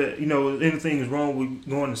saying that, anything is wrong with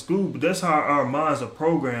going to school, but that's how our minds are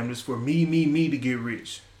programmed. It's for me to get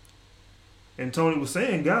rich. And Tony was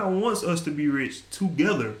saying God wants us to be rich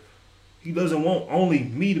together. He doesn't want only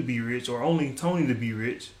me to be rich or only Tony to be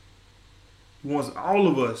rich. He wants all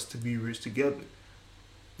of us to be rich together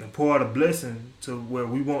and pour out a blessing to where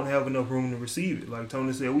we won't have enough room to receive it. Like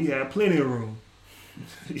Tony said, we have plenty of room.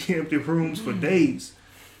 Empty rooms for days.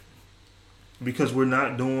 Because we're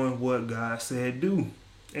not doing what God said do.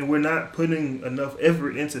 And we're not putting enough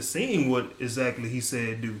effort into seeing what exactly he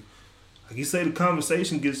said do. Like he said, the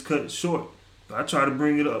conversation gets cut short. I try to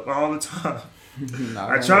bring it up all the time.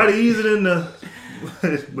 I try to ease it in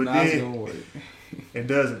but then it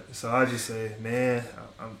doesn't. So I just say, man,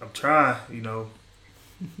 I'm trying,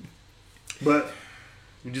 But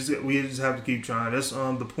we just have to keep trying. That's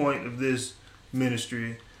the point of this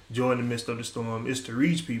ministry, Joy in the Midst of the Storm, is to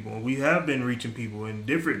reach people. And we have been reaching people in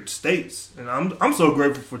different states. And I'm so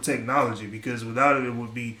grateful for technology, because without it, it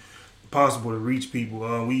would be impossible to reach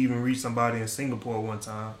people. We even reached somebody in Singapore one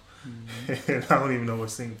time. Mm-hmm. And I don't even know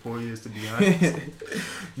what Singapore is, to be honest.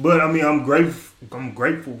 But I mean, I'm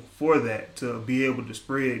grateful for that, to be able to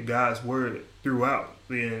spread God's word throughout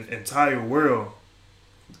the entire world.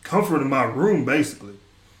 Comfort in my room, basically.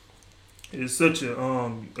 It's such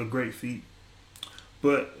a great feat.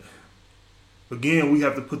 But again, we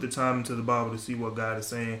have to put the time into the Bible to see what God is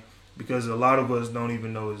saying, because a lot of us don't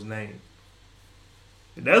even know his name.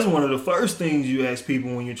 And that's one of the first things you ask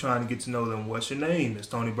people when you're trying to get to know them. What's your name? As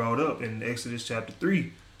Tony brought up in Exodus chapter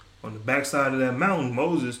 3. On the backside of that mountain,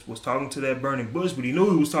 Moses was talking to that burning bush, but he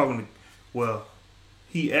knew he was talking to Well,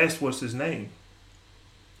 he asked what's his name.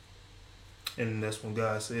 And that's when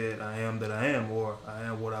God said, I am that I am, or I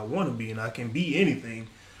am what I want to be, and I can be anything.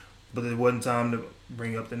 But it wasn't time to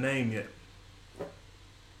bring up the name yet.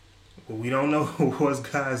 Well, we don't know what's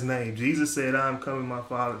God's name. Jesus said, I'm coming in my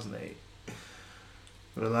Father's name.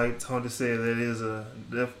 But like Tony said, that is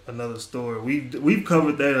another story. We've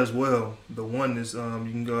covered that as well. The oneness, you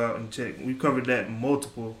can go out and check. We've covered that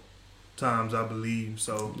multiple times, I believe.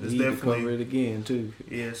 So it's definitely cover it again too.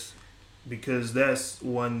 Yes, because that's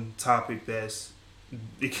one topic that's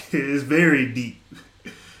is very deep.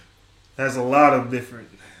 Has a lot of different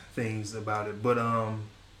things about it, but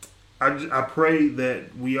I pray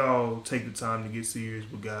that we all take the time to get serious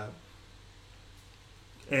with God.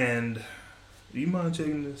 And do you mind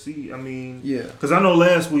checking to see? I mean, yeah, because I know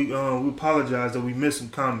last week we apologized that we missed some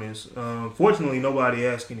comments. Fortunately, nobody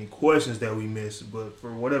asked any questions that we missed, but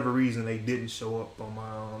for whatever reason, they didn't show up on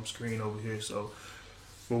my screen over here. So,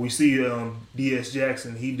 but we see D.S.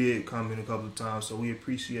 Jackson, he did comment a couple of times, so we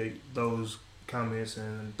appreciate those comments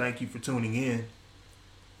and thank you for tuning in.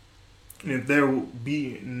 And if there will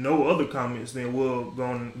be no other comments, then we'll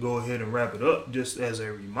go ahead and wrap it up. Just as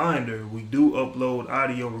a reminder, we do upload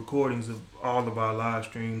audio recordings of all of our live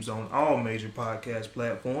streams on all major podcast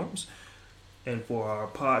platforms. And for our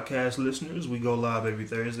podcast listeners, we go live every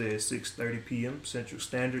Thursday at 6:30 p.m. Central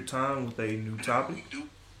Standard Time with a new topic.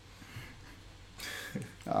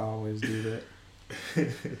 I always do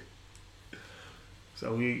that.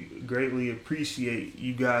 So we greatly appreciate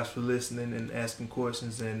you guys for listening and asking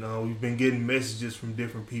questions, and we've been getting messages from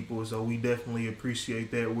different people, so we definitely appreciate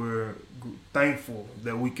that. We're thankful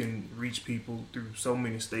that we can reach people through so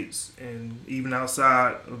many states and even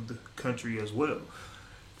outside of the country as well.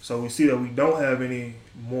 So we see that we don't have any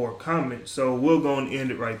more comments, so we'll go and end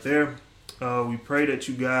it right there. We pray that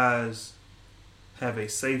you guys have a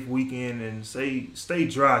safe weekend and stay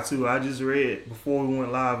dry too. I just read before we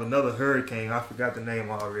went live another hurricane. I forgot the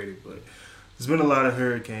name already, but there's been a lot of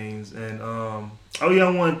hurricanes. And I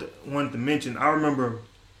wanted to mention. I remember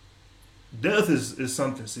death is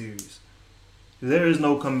something serious. There is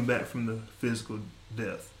no coming back from the physical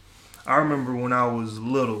death. I remember when I was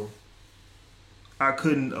little, I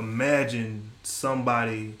couldn't imagine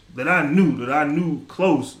somebody that I knew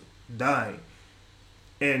close dying,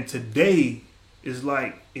 and today. It's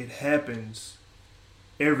like it happens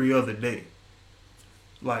every other day.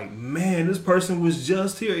 Like, man, this person was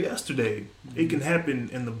just here yesterday. Mm-hmm. It can happen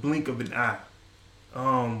in the blink of an eye.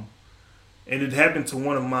 And it happened to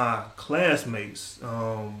one of my classmates.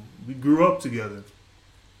 We grew up together.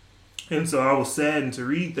 And so I was saddened to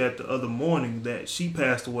read that the other morning that she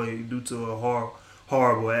passed away due to a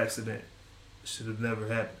horrible accident. It should have never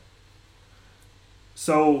happened.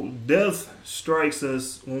 So death strikes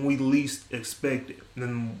us when we least expect it.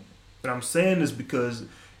 And I'm saying this because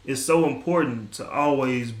it's so important to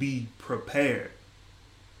always be prepared.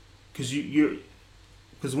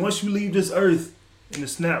 Because once you leave this earth in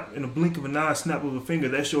a blink of an eye, snap of a finger,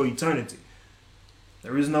 that's your eternity.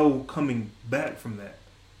 There is no coming back from that.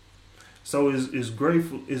 So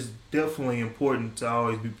it's definitely important to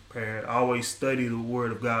always be prepared. Always study the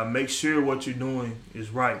Word of God. Make sure what you're doing is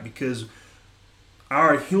right, because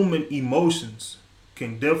our human emotions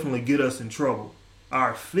can definitely get us in trouble.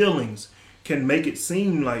 Our feelings can make it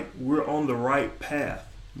seem like we're on the right path,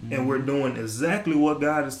 mm-hmm. and we're doing exactly what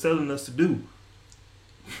God is telling us to do.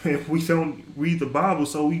 If we don't read the Bible,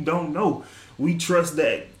 so we don't know. We trust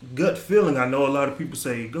that gut feeling. I know a lot of people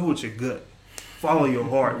say, go with your gut. Follow your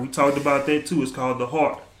heart. We talked about that too. It's called the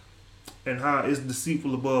heart, and how it's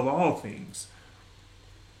deceitful above all things.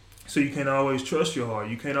 So you can't always trust your heart.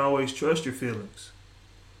 You can't always trust your feelings.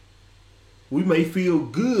 We may feel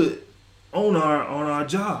good on our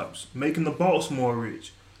jobs, making the boss more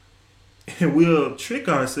rich. And we'll trick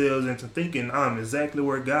ourselves into thinking I'm exactly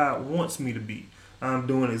where God wants me to be. I'm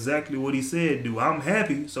doing exactly what he said do. I'm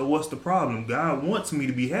happy, so what's the problem? God wants me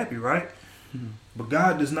to be happy, right? Mm-hmm. But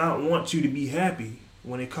God does not want you to be happy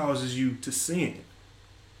when it causes you to sin.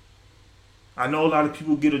 I know a lot of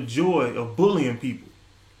people get a joy of bullying people.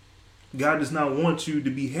 God does not want you to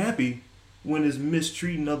be happy when it's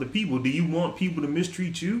mistreating other people. Do you want people to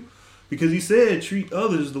mistreat you? Because he said treat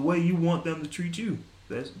others the way you want them to treat you.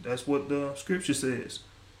 That's what the scripture says.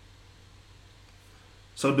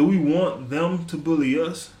 So do we want them to bully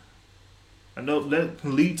us? I know that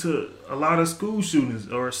can lead to a lot of school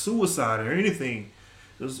shootings or suicide or anything.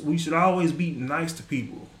 We should always be nice to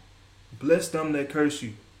people. Bless them that curse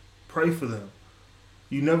you. Pray for them.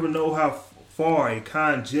 You never know how far a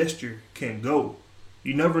kind gesture can go.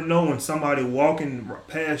 You never know when somebody walking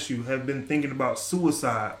past you have been thinking about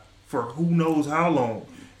suicide for who knows how long,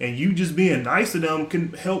 And you just being nice to them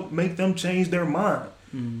can help make them change their mind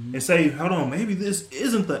and say, hold on, maybe this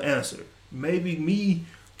isn't the answer. Maybe me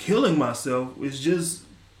killing myself is just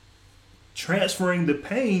transferring the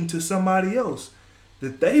pain to somebody else,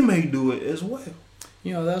 that they may do it as well.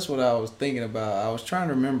 You know, that's what I was thinking about. I was trying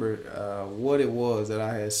to remember what it was that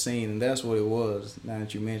I had seen, and that's what it was, now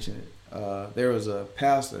that you mention it. There was a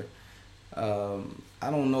pastor. I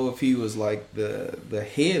don't know if he was like the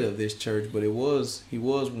head of this church, but he was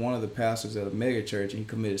one of the pastors at a mega church, and he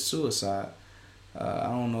committed suicide. I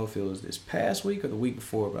don't know if it was this past week or the week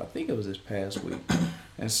before, but I think it was this past week.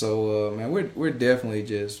 And so, man, we're definitely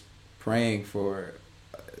just praying for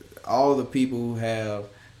all the people who have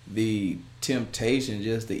the temptation,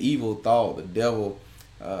 just the evil thought, the devil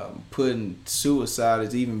putting suicide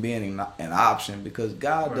as even being an option, because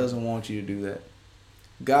God doesn't want you to do that.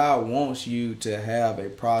 God wants you to have a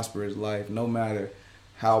prosperous life, no matter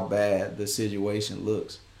how bad the situation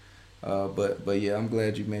looks. But yeah, I'm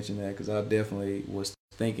glad you mentioned that, because I definitely was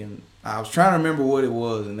thinking. I was trying to remember what it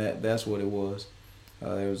was, and that's what it was.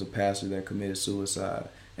 There was a pastor that committed suicide,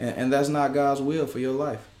 and that's not God's will for your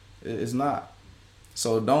life. It's not.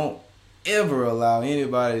 So don't ever allow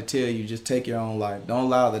anybody to tell you just take your own life. Don't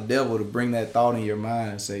allow the devil to bring that thought in your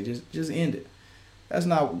mind and say just end it. That's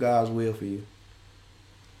not God's will for you.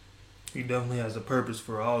 He definitely has a purpose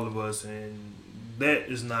for all of us, and that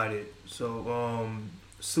is not it. So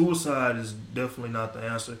suicide is definitely not the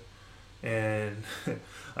answer. And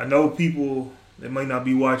I know people that may not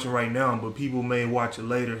be watching right now, but people may watch it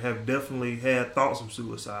later, have definitely had thoughts of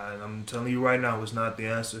suicide. And I'm telling you right now, it's not the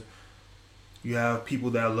answer. You have people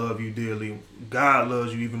that love you dearly. God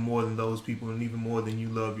loves you even more than those people, and even more than you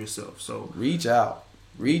love yourself. So reach out.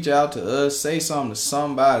 Reach out to us. Say something to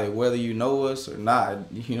somebody, whether you know us or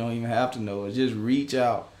not. You don't even have to know us. Just reach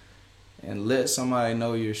out and let somebody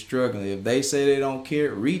know you're struggling. If they say they don't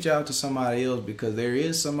care, reach out to somebody else, because there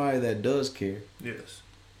is somebody that does care. Yes.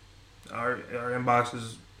 Our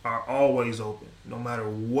inboxes are always open, no matter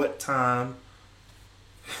what time.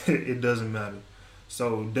 It doesn't matter.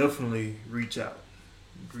 So definitely reach out.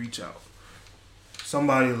 Reach out.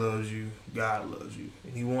 Somebody loves you. God loves you.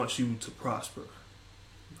 And He wants you to prosper.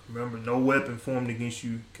 Remember, no weapon formed against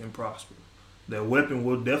you can prosper. That weapon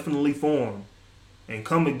will definitely form and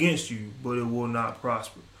come against you, but it will not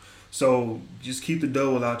prosper. So just keep the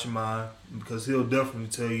devil out your mind, because he'll definitely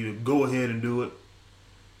tell you to go ahead and do it.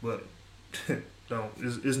 But don't.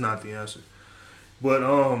 It's not the answer. But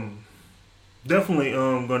definitely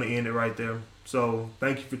going to end it right there. So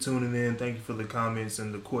thank you for tuning in. Thank you for the comments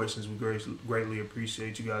and the questions. We greatly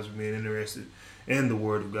appreciate you guys for being interested in the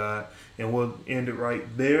Word of God. And we'll end it right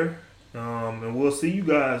there. And we'll see you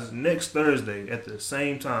guys next Thursday at the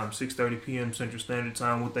same time, 6:30 p.m. Central Standard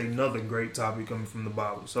Time, with another great topic coming from the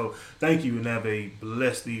Bible. So thank you, and have a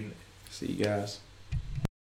blessed evening. See you guys.